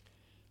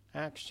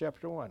 Acts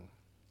chapter 1.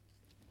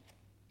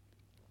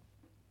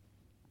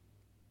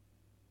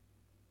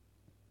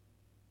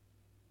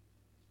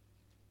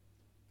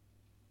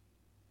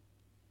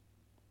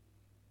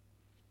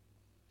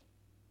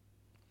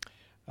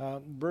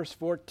 Verse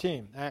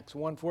 14, Acts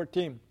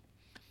 1:14.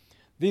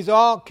 These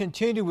all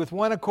continued with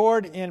one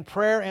accord in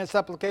prayer and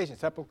supplication.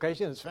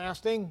 Supplication is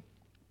fasting.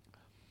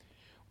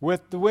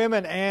 With the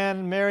women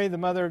and Mary, the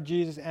mother of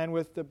Jesus, and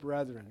with the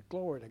brethren.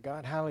 Glory to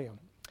God. Hallelujah.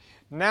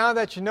 Now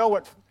that you know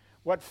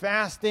what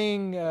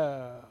fasting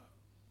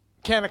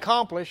can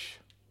accomplish,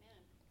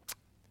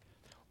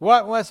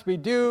 what must we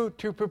do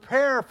to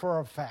prepare for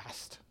a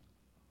fast?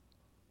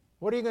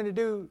 What are you going to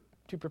do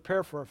to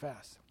prepare for a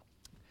fast?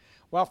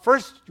 Well,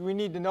 first we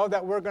need to know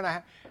that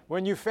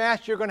when you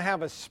fast, you're going to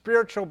have a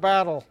spiritual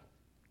battle.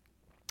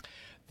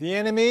 The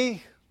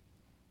enemy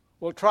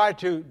will try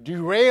to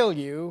derail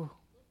you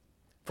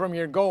from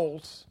your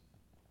goals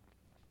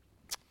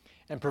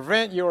and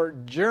prevent your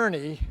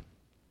journey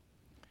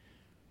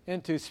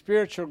into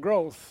spiritual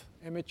growth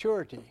and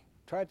maturity.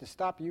 Try to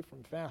stop you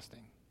from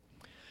fasting.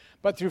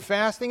 But through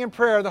fasting and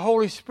prayer, the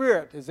Holy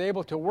Spirit is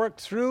able to work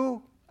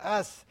through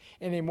us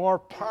in a more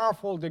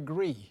powerful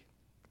degree.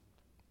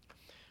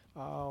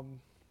 In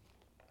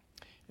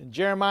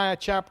Jeremiah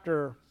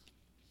chapter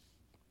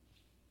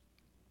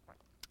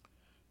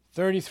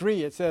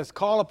 33, it says,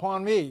 call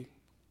upon me.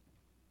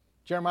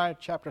 Jeremiah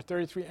chapter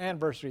 33 and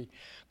verse 3.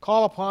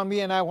 Call upon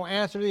me, and I will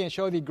answer thee and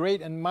show thee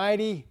great and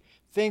mighty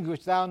things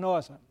which thou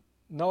knowest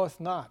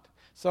not.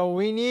 So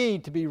we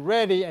need to be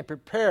ready and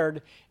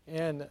prepared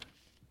in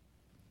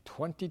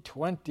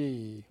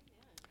 2020.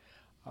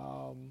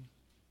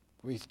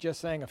 We just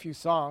sang a few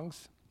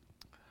songs.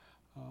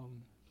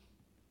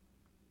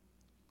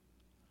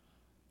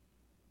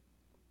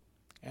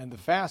 And the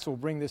fast will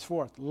bring this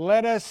forth.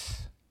 Let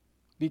us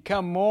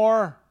become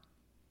more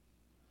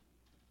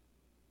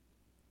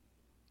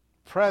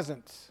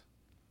present.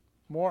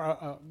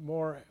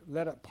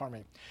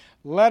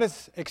 Let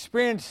us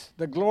experience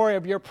the glory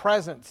of your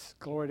presence.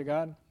 Glory to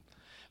God.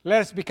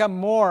 Let us become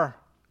more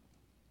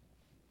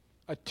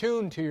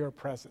attuned to your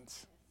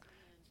presence.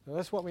 So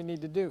that's what we need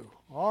to do.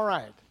 All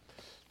right.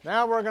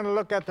 Now we're going to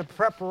look at the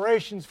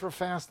preparations for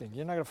fasting.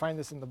 You're not going to find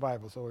this in the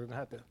Bible, so we're going to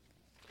have to.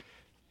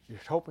 You're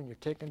hoping you're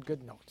taking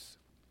good notes.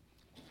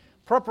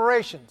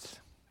 Preparations.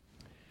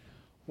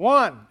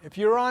 1, if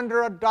you're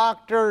under a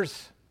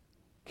doctor's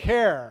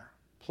care,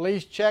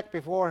 please check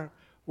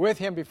with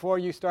him before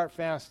you start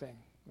fasting.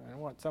 I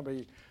don't want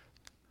somebody,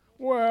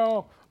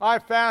 I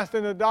fasted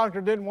and the doctor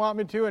didn't want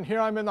me to, and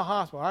here I'm in the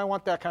hospital. I don't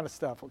want that kind of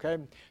stuff, okay?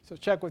 So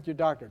check with your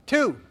doctor.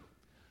 2,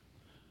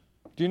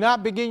 do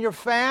not begin your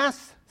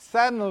fast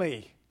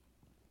suddenly,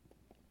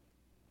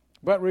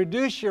 but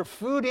reduce your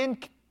food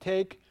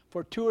intake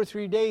for 2 or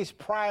 3 days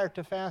prior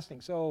to fasting.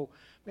 So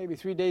maybe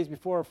 3 days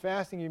before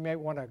fasting, you may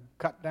want to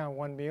cut down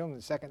 1 meal, and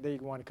the second day you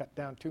want to cut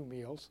down 2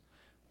 meals,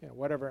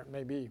 whatever it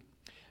may be.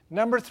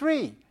 Number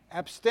 3,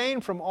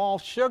 abstain from all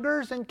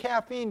sugars and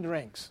caffeine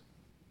drinks.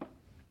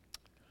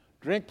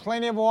 Drink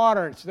plenty of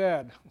water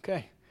instead,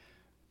 okay?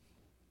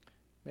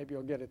 maybe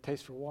you'll get a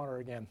taste for water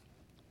again.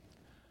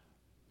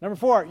 Number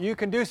 4, you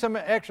can do some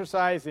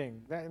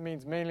exercising. That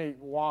means mainly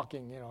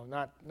walking,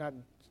 not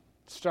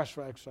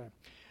stressful exercise.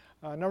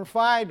 Number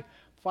 5,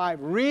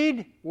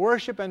 read,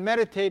 worship, and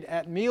meditate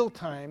at meal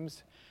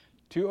times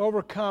to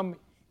overcome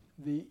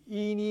the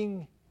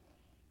eating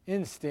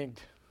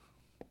instinct.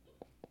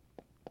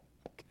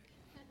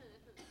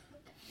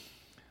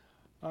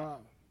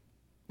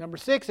 Number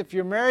 6, if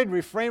you're married,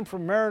 refrain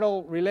from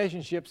marital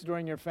relationships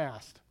during your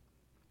fast.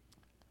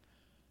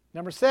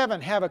 Number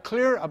 7, have a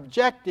clear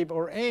objective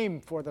or aim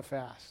for the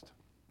fast.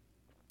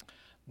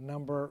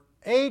 Number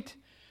 8,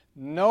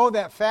 know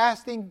that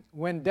fasting,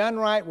 when done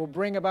right, will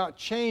bring about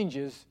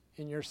changes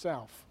in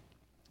yourself.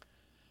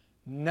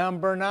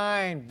 Number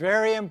 9,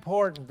 very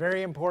important,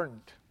 very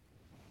important.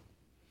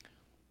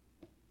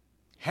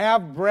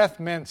 Have breath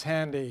mints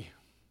handy.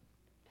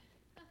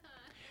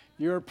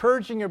 You're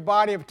purging your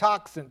body of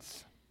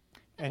toxins,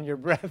 and your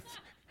breath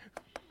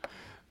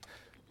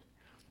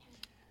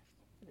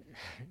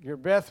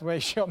may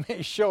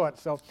show it.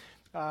 So,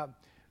 how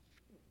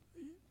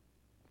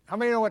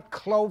many know what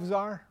cloves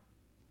are?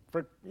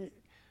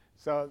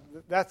 So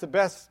that's the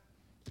best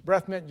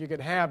breath mint you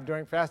could have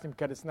during fasting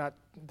because it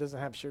doesn't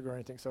have sugar or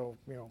anything. So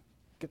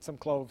get some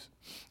cloves.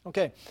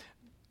 Okay,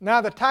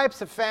 now the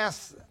types of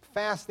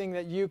fasting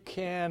that you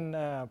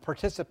can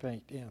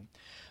participate in.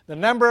 The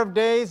number of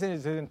days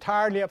is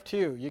entirely up to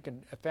you. You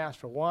can fast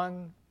for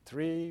 1,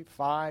 3,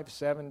 5,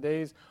 7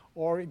 days,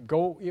 or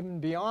go even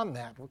beyond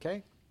that.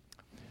 Okay.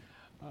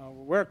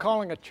 We're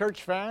calling a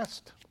church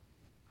fast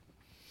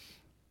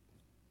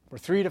for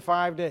 3 to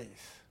 5 days.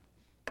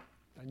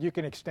 You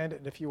can extend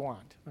it if you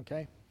want,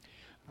 okay?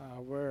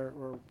 We're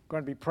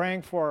going to be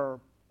praying for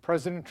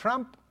President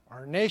Trump,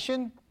 our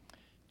nation,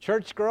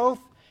 church growth,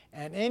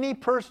 and any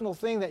personal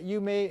thing that you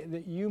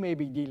may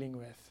be dealing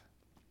with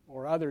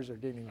or others are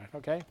dealing with,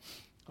 okay?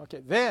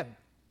 Okay, then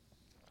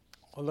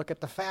we'll look at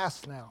the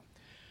fast now.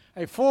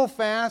 A full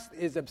fast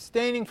is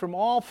abstaining from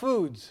all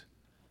foods.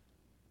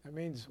 That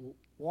means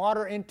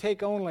water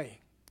intake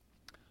only.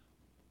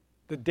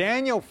 The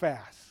Daniel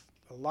fast,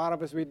 a lot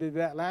of us, we did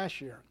that last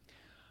year,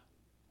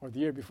 or the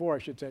year before, I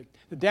should say.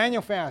 The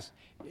Daniel fast,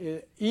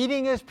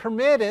 eating is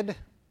permitted,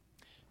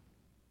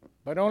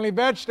 but only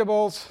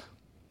vegetables.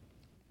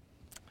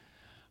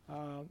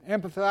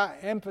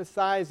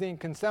 Emphasizing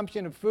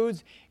consumption of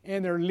foods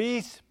in their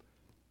least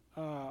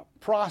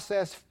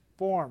processed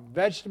form.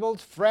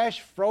 Vegetables,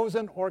 fresh,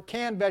 frozen, or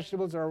canned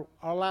vegetables are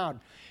allowed.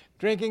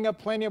 Drinking of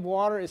plenty of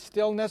water is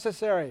still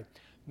necessary.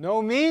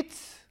 No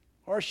meats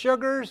or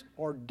sugars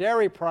or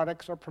dairy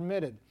products are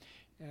permitted.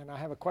 And I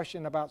have a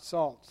question about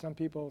salt. Some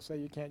people say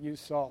you can't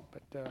use salt,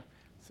 but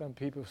some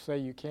people say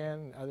you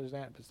can, others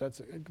not. But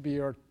that could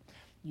be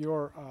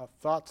your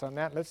thoughts on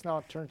that. Let's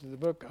now turn to the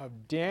book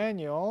of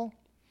Daniel.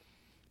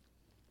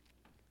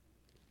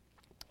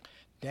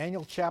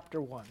 Daniel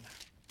chapter 1.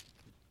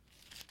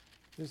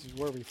 This is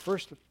where we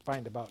first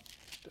find about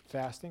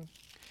fasting.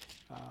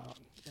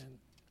 And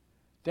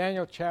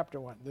Daniel chapter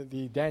 1,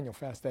 the Daniel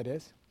fast, that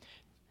is.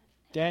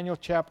 Daniel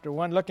chapter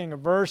 1, looking at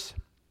verse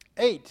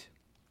 8.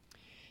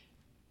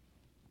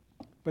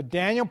 But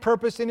Daniel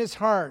purposed in his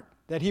heart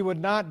that he would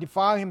not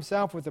defile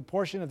himself with a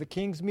portion of the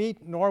king's meat,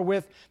 nor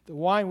with the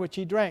wine which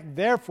he drank.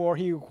 Therefore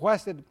he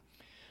requested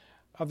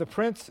of the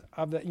prince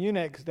of the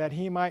eunuchs that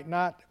he might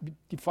not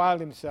defile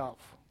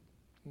himself.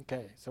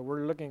 Okay, so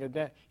we're looking at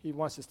that. He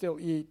wants to still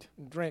eat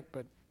and drink,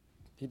 but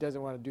he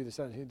doesn't want to do this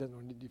other. He doesn't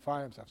want to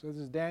defile himself. So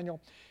this is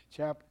Daniel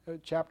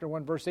chapter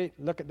 1, verse 8.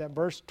 Look at that,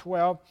 verse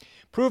 12.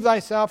 Prove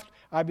thyself,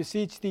 I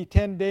beseech thee,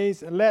 10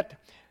 days, and let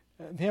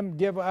him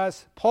give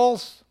us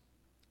pulse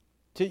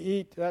to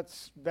eat,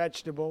 that's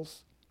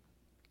vegetables,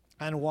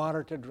 and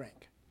water to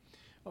drink.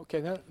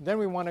 Okay, then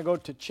we want to go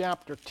to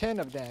chapter 10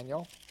 of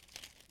Daniel.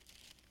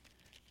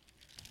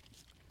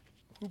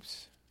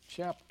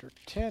 Chapter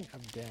 10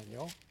 of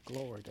Daniel.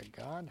 Glory to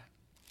God.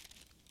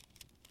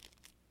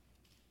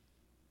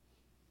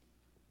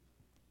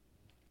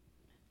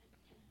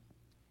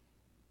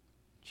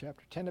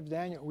 Chapter 10 of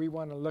Daniel, we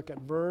want to look at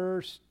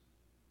verse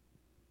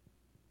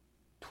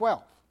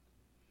 12.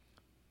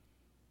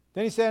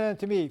 Then he said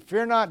unto me,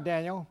 Fear not,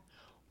 Daniel,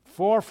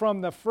 for from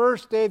the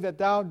first day that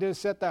thou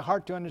didst set thy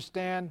heart to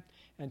understand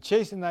and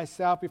chasten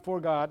thyself before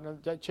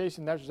God,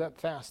 chasten, that's that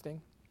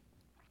fasting,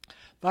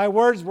 thy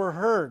words were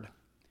heard,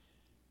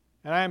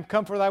 and I am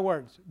come for thy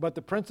words. But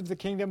the prince of the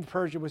kingdom of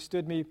Persia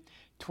withstood me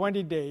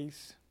 20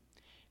 days.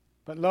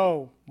 But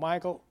lo,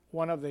 Michael,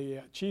 one of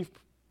the chief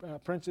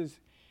princes,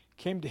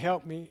 came to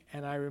help me,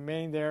 and I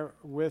remained there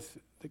with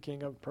the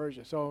king of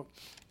Persia. So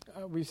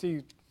we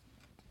see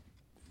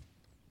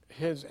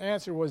his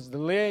answer was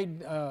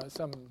delayed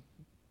some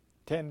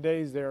 10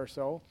 days there or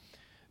so.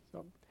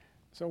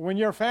 So when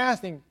you're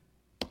fasting,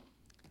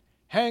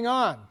 hang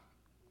on.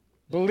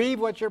 Believe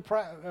what you're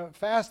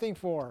fasting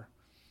for.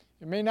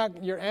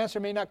 Your answer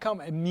may not come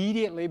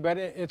immediately, but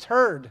it's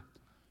heard.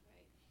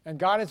 And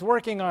God is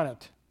working on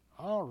it.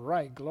 All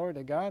right, glory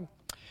to God.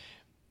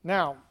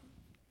 Now,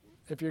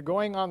 if you're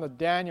going on the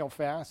Daniel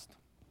fast,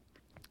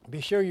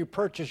 be sure you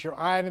purchase your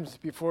items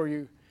before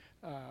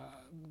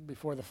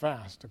the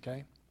fast,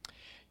 okay?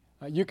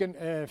 You can,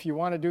 if you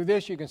want to do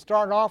this, you can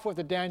start off with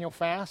the Daniel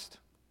fast.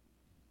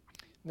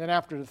 Then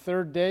after the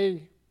third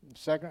day,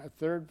 second,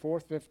 third,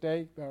 fourth, fifth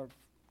day,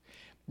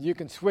 you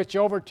can switch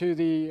over to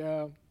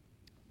the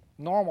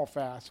normal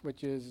fast,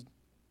 which is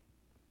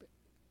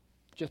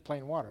just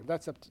plain water.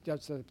 That's up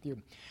to you.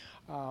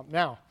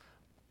 Now,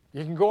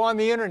 you can go on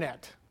the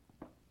internet.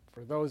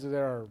 For those that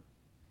are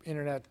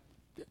internet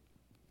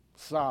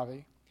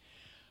savvy,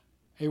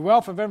 a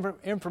wealth of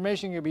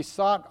information can be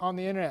sought on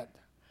the internet.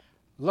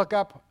 Look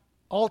up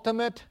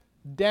Ultimate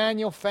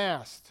Daniel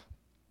Fast.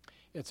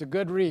 It's a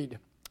good read.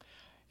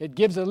 It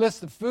gives a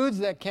list of foods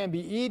that can be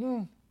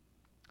eaten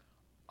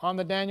on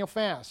the Daniel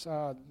fast.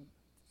 A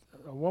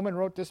woman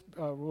wrote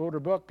her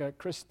book,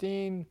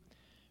 Christine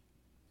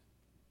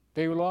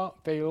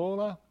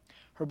Fayola.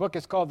 Her book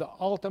is called The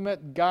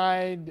Ultimate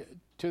Guide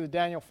to the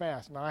Daniel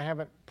Fast. Now, I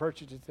haven't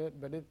purchased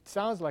it, but it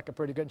sounds like a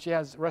pretty good. And she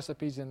has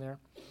recipes in there.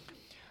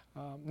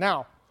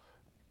 Now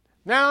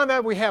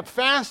that we have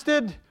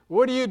fasted,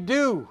 what do you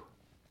do?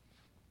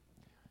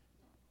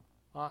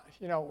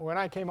 When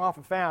I came off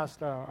a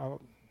fast, a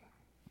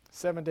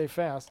 7-day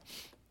fast,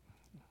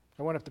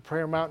 I went up to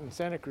Prayer Mountain in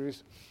Santa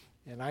Cruz,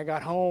 and I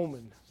got home,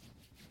 and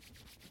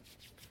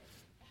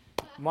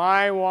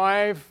my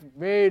wife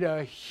made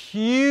a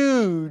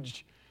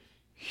huge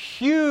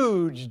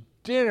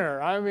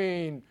dinner. I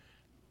mean,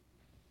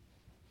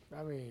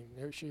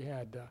 she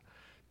had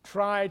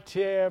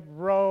tri-tip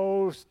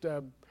roast,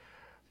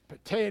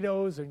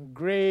 potatoes and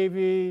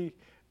gravy,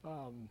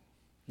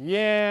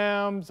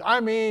 yams,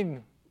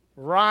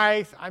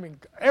 rice,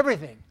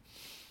 everything.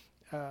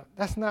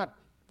 That's not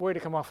the way to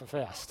come off a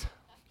fast.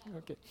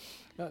 Okay.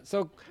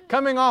 So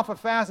coming off a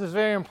fast is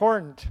very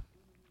important.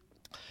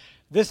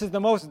 This is the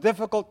most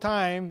difficult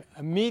time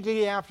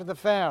immediately after the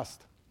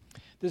fast.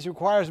 This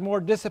requires more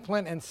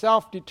discipline and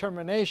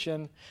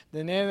self-determination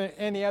than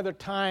any other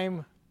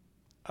time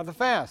of the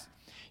fast.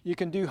 You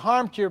can do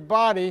harm to your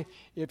body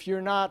if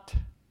you're not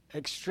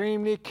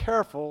extremely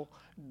careful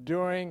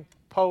during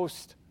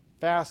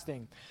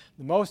post-fasting.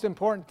 The most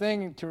important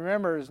thing to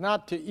remember is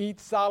not to eat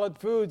solid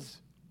foods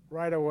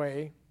right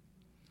away,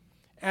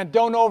 and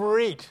don't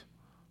overeat.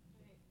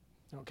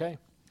 Okay?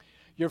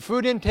 Your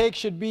food intake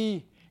should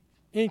be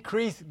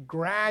increased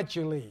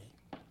gradually.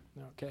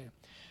 Okay?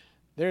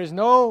 There is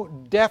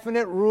no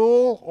definite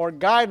rule or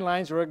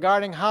guidelines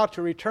regarding how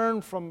to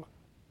return from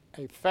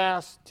a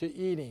fast to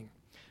eating,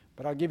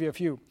 but I'll give you a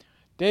few.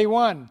 Day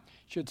 1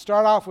 should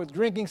start off with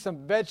drinking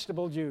some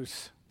vegetable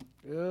juice.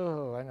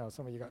 Oh, I know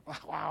some of you go,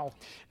 wow,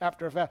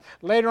 after a fast.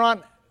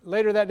 Later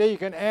that day, you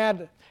can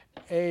add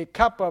a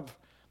cup of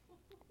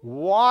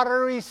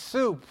watery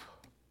soup.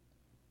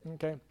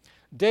 Okay.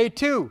 Day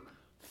 2,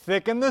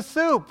 thicken the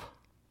soup,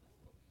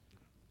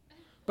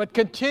 but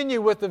continue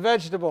with the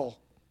vegetable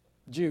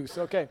juice.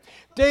 Okay.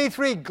 Day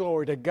 3,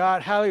 glory to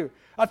God, hallelujah,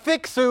 a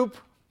thick soup.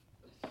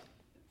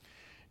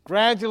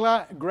 Gradually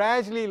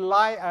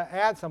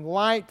add some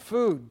light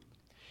food.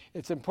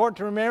 It's important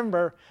to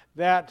remember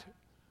that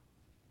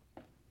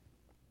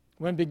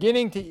when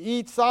beginning to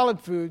eat solid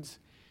foods,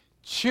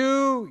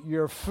 chew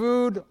your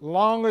food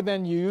longer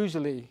than you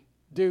usually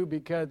do,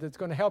 because it's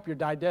going to help your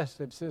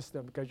digestive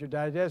system, because your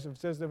digestive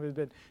system has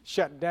been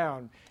shut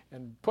down,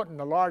 and putting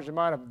a large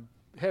amount of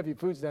heavy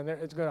foods down there,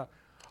 it's going to,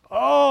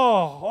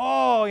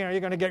 you're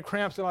going to get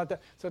cramps and all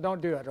that. So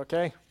don't do it,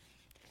 okay?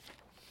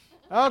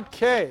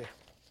 Okay.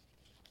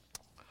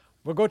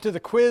 We'll go to the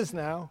quiz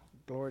now.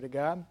 Glory to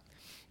God.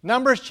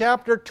 Numbers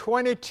chapter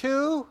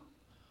 22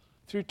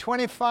 through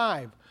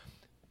 25.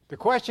 The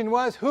question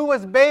was, who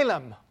was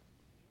Balaam?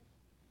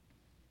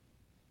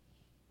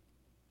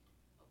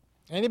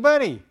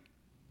 Anybody?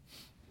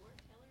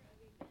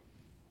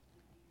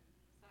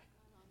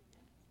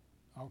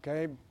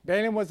 Okay,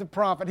 Balaam was a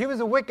prophet. He was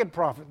a wicked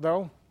prophet,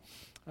 though,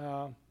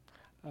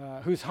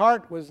 whose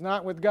heart was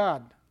not with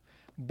God.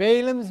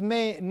 Balaam's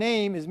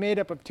name is made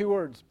up of 2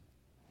 words,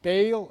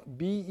 Baal,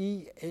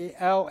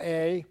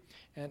 B-E-A-L-A,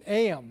 and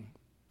Am.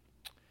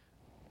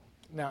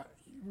 Now,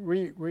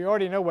 we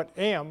already know what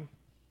Am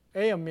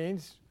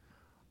means.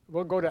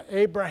 We'll go to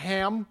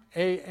Abraham,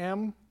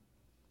 A-M.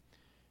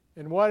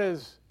 And what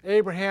is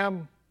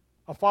Abraham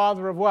a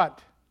father of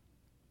what?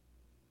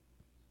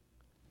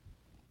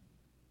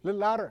 A little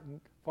louder.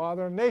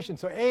 Father of nations.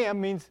 So Am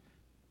means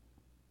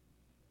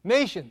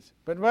nations.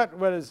 But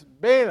what is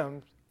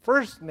Balaam's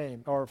first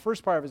name, or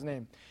first part of his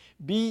name?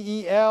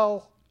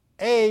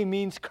 B-E-L-A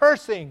means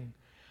cursing.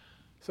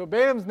 So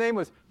Balaam's name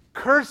was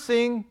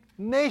cursing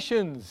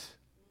nations.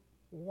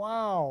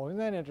 Wow, isn't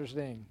that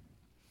interesting?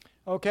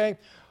 Okay.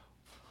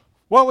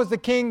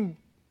 What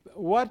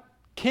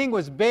king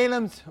was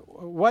Balaam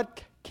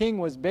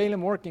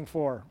working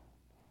for?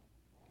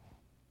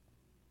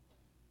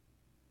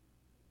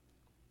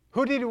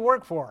 Who did he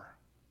work for?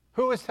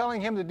 Who was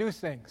telling him to do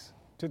things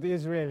to the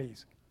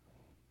Israelis?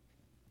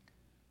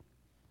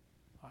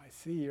 I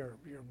see your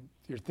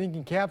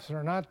thinking caps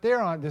are not there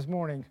on this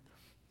morning.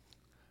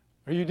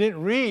 Or you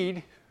didn't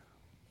read.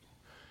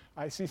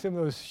 I see some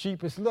of those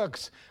sheepish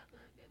looks.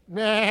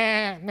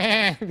 Meh,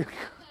 meh.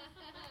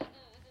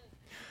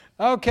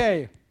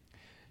 Okay.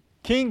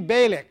 King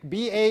Balak,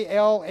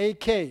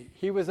 B-A-L-A-K.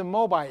 He was a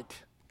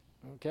Moabite.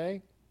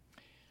 Okay.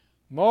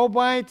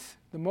 Moabites,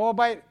 the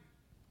Moabite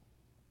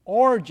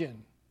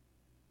origin.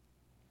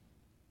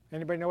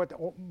 Anybody know what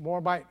the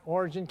Moabite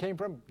origin came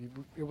from?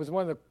 It was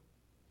one of the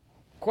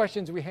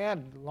questions we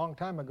had a long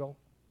time ago.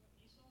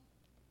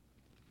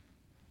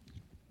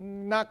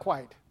 Not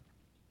quite.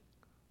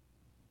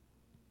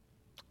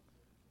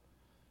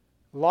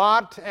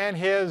 Lot and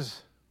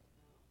his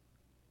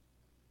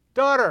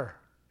daughter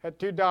had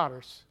 2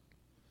 daughters.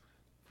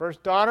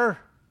 First daughter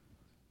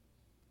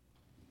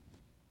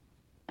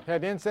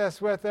had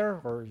incest with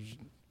her,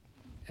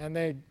 and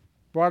they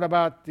brought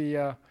about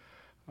the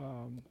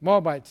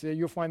Moabites.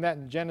 You'll find that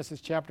in Genesis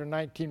chapter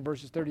 19,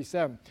 verses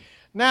 37.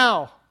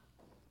 Now,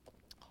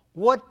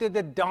 what did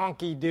the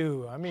donkey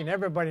do? I mean,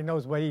 everybody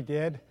knows what he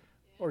did,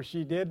 or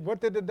she did.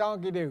 What did the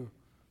donkey do?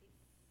 He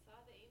saw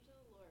the angel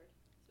of the Lord,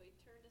 so he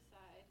turned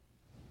aside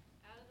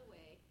out of the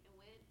way and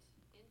went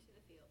into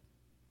the field.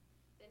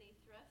 Then he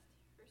thrust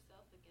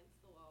herself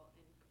against the wall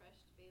and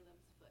crushed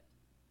Balaam's foot.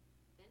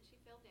 Then she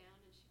fell down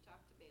and she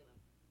talked to Balaam.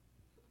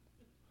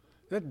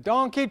 The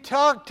donkey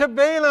talked to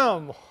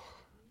Balaam.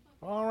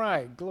 All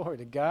right, glory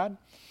to God.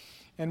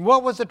 And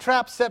what was the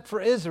trap set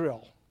for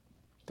Israel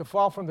to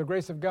fall from the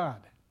grace of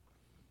God?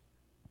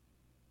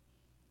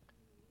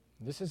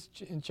 This is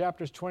in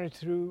chapters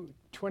 22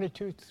 through 25. They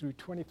joined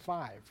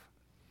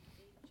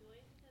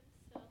themselves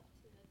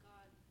to the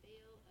god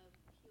Baal of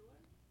Peor,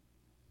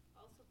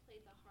 also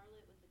played the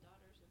harlot with the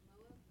daughters of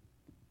Moab.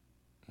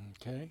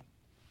 Okay.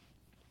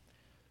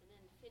 And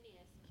then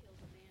Phineas killed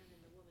the man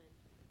and the woman,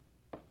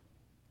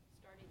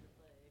 starting the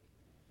plague,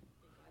 and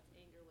God's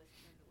anger was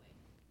turned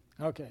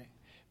away. Okay.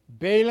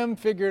 Balaam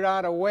figured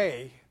out a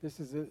way,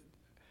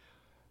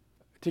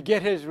 to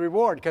get his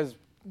reward, because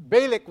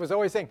Balak was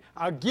always saying,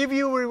 I'll give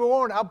you a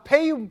reward, I'll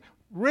pay you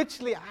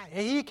richly.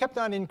 He kept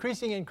on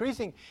increasing.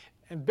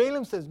 And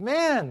Balaam says,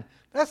 man,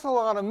 that's a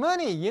lot of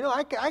money. You know,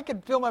 I can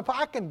fill my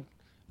pocket.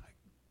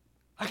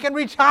 I can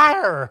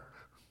retire.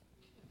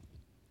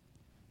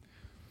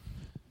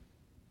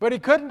 But he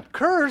couldn't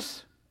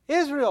curse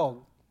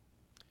Israel.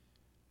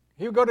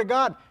 He would go to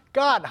God.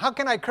 God, how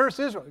can I curse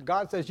Israel?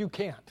 God says, you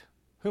can't.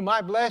 Whom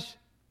I bless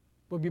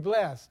will be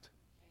blessed.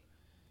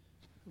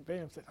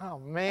 Balaam said, oh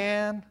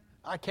man,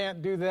 I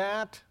can't do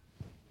that.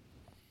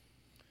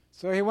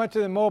 So he went to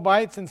the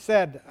Moabites and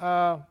said,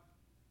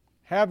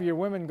 have your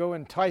women go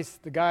entice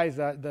the guys,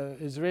 the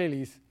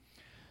Israelis,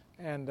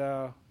 and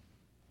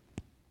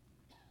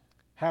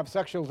have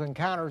sexual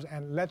encounters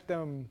and let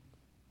them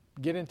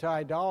get into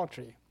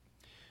idolatry.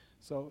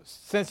 So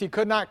since he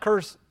could not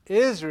curse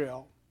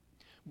Israel,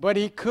 but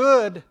he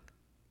could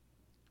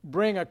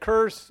bring a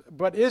curse,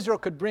 but Israel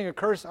could bring a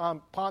curse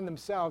upon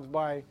themselves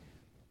by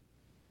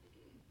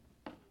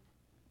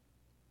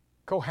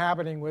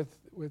cohabiting with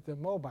the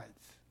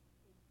Moabites.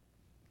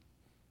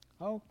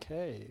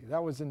 Okay,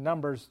 that was in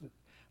Numbers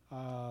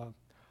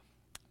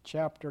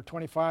chapter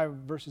 25,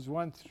 verses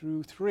 1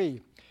 through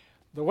 3.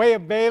 The way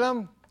of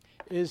Balaam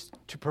is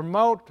to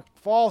promote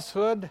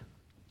falsehood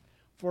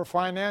for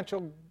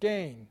financial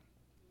gain.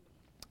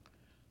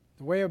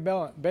 The way of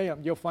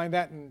Balaam, you'll find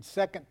that in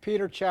 2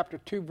 Peter chapter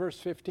 2, verse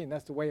 15.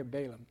 That's the way of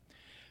Balaam,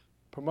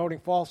 promoting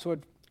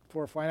falsehood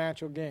for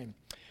financial gain.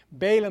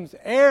 Balaam's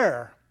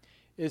error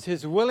is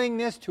his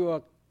willingness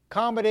to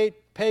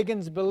accommodate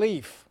pagans'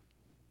 belief.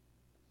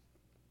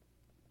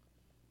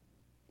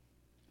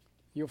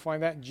 You'll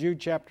find that in Jude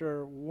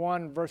chapter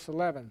 1, verse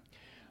 11.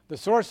 The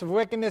source of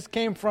wickedness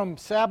came from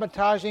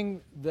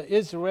sabotaging the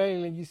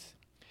Israelis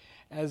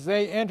as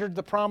they entered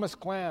the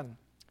promised land,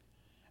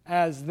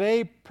 as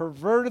they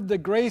perverted the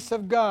grace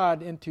of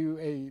God into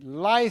a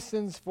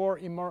license for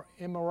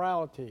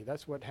immorality.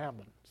 That's what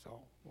happened. So,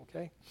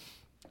 okay.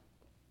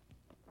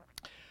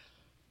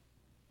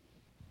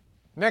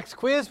 Next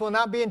quiz will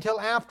not be until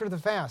after the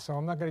fast, so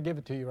I'm not going to give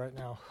it to you right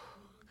now.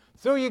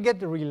 So you get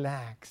to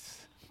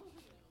relax.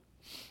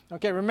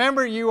 Okay,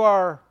 remember if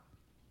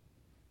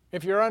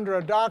you're under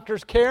a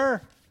doctor's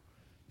care,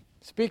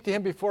 speak to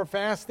him before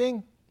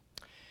fasting.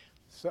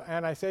 So,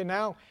 and I say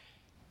now,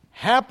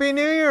 Happy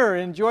New Year!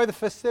 Enjoy the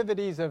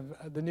festivities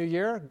of the New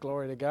Year.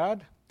 Glory to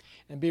God.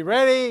 And be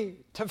ready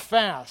to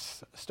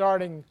fast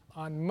starting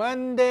on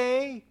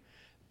Monday,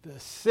 the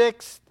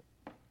 6th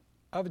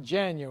of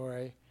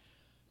January,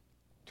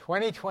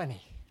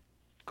 2020.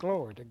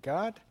 Glory to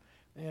God.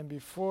 And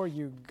before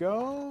you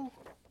go,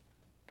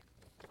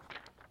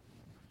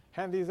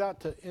 hand these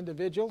out to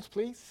individuals,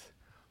 please.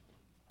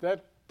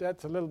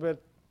 That's a little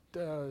bit,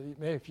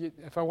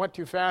 if I went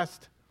too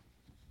fast,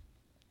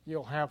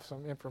 you'll have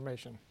some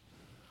information.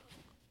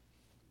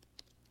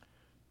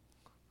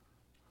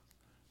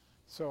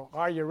 So,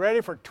 are you ready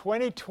for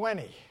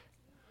 2020?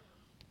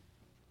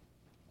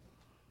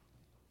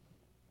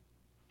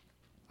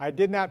 I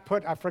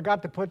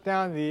forgot to put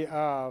down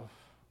the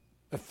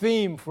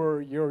theme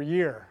for your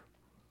year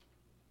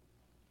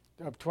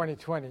of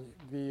 2020.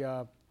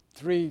 The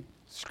 3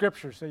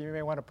 scriptures. So you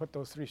may want to put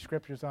those 3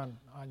 scriptures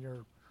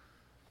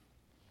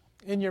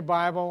in your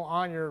Bible,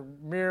 on your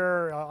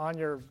mirror, on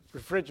your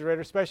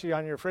refrigerator, especially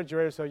on your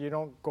refrigerator, so you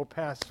don't go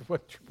past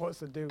what you're supposed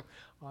to do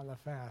on the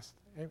fast.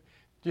 Do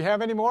you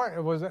have any more?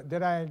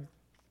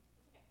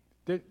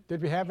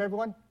 Did we have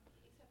everyone?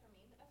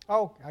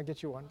 Oh, I'll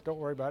get you one. Don't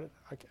worry about it.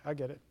 I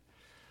get it.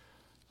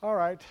 All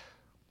right.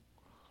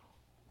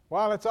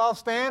 Well, let's all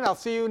stand. I'll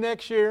see you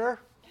next year.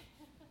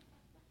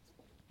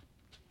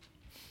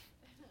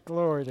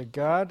 Glory to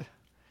God.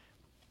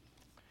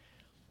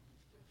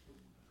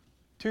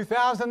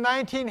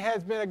 2019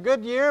 has been a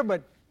good year,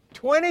 but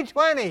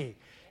 2020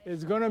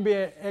 is going to be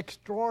an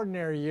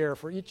extraordinary year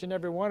for each and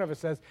every one of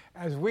us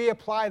as we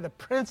apply the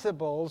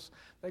principles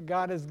that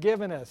God has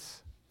given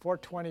us for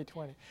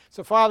 2020.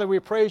 So, Father, we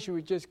praise you.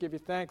 We just give you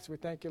thanks. We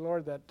thank you,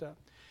 Lord, that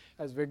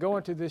as we go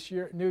into this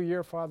new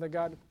year, Father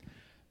God,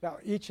 that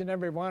each and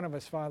every one of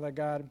us, Father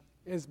God,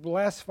 is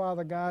blessed,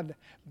 Father God,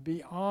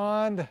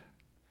 beyond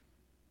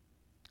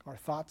our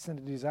thoughts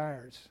and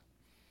desires.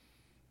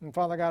 And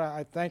Father God,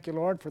 I thank you,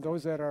 Lord, for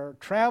those that are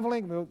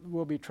traveling,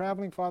 will be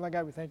traveling, Father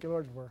God. We thank you,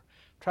 Lord, for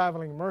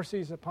traveling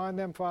mercies upon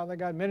them, Father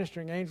God.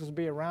 Ministering angels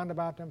be around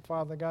about them,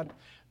 Father God.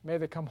 May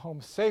they come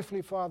home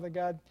safely, Father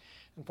God.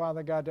 And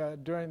Father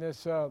God, during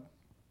this, the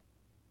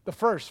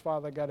first,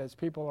 Father God, as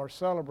people are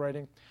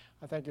celebrating,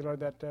 I thank you, Lord,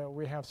 that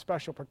we have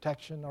special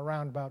protection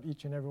around about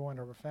each and every one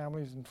of our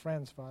families and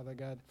friends, Father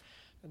God.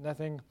 And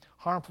nothing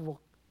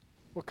harmful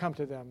will come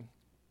to them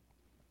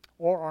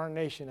or our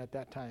nation at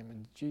that time.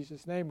 In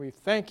Jesus' name, we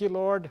thank you,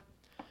 Lord,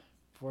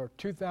 for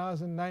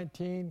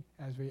 2019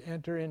 as we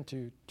enter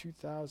into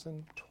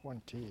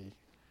 2020.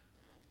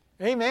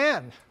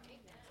 Amen.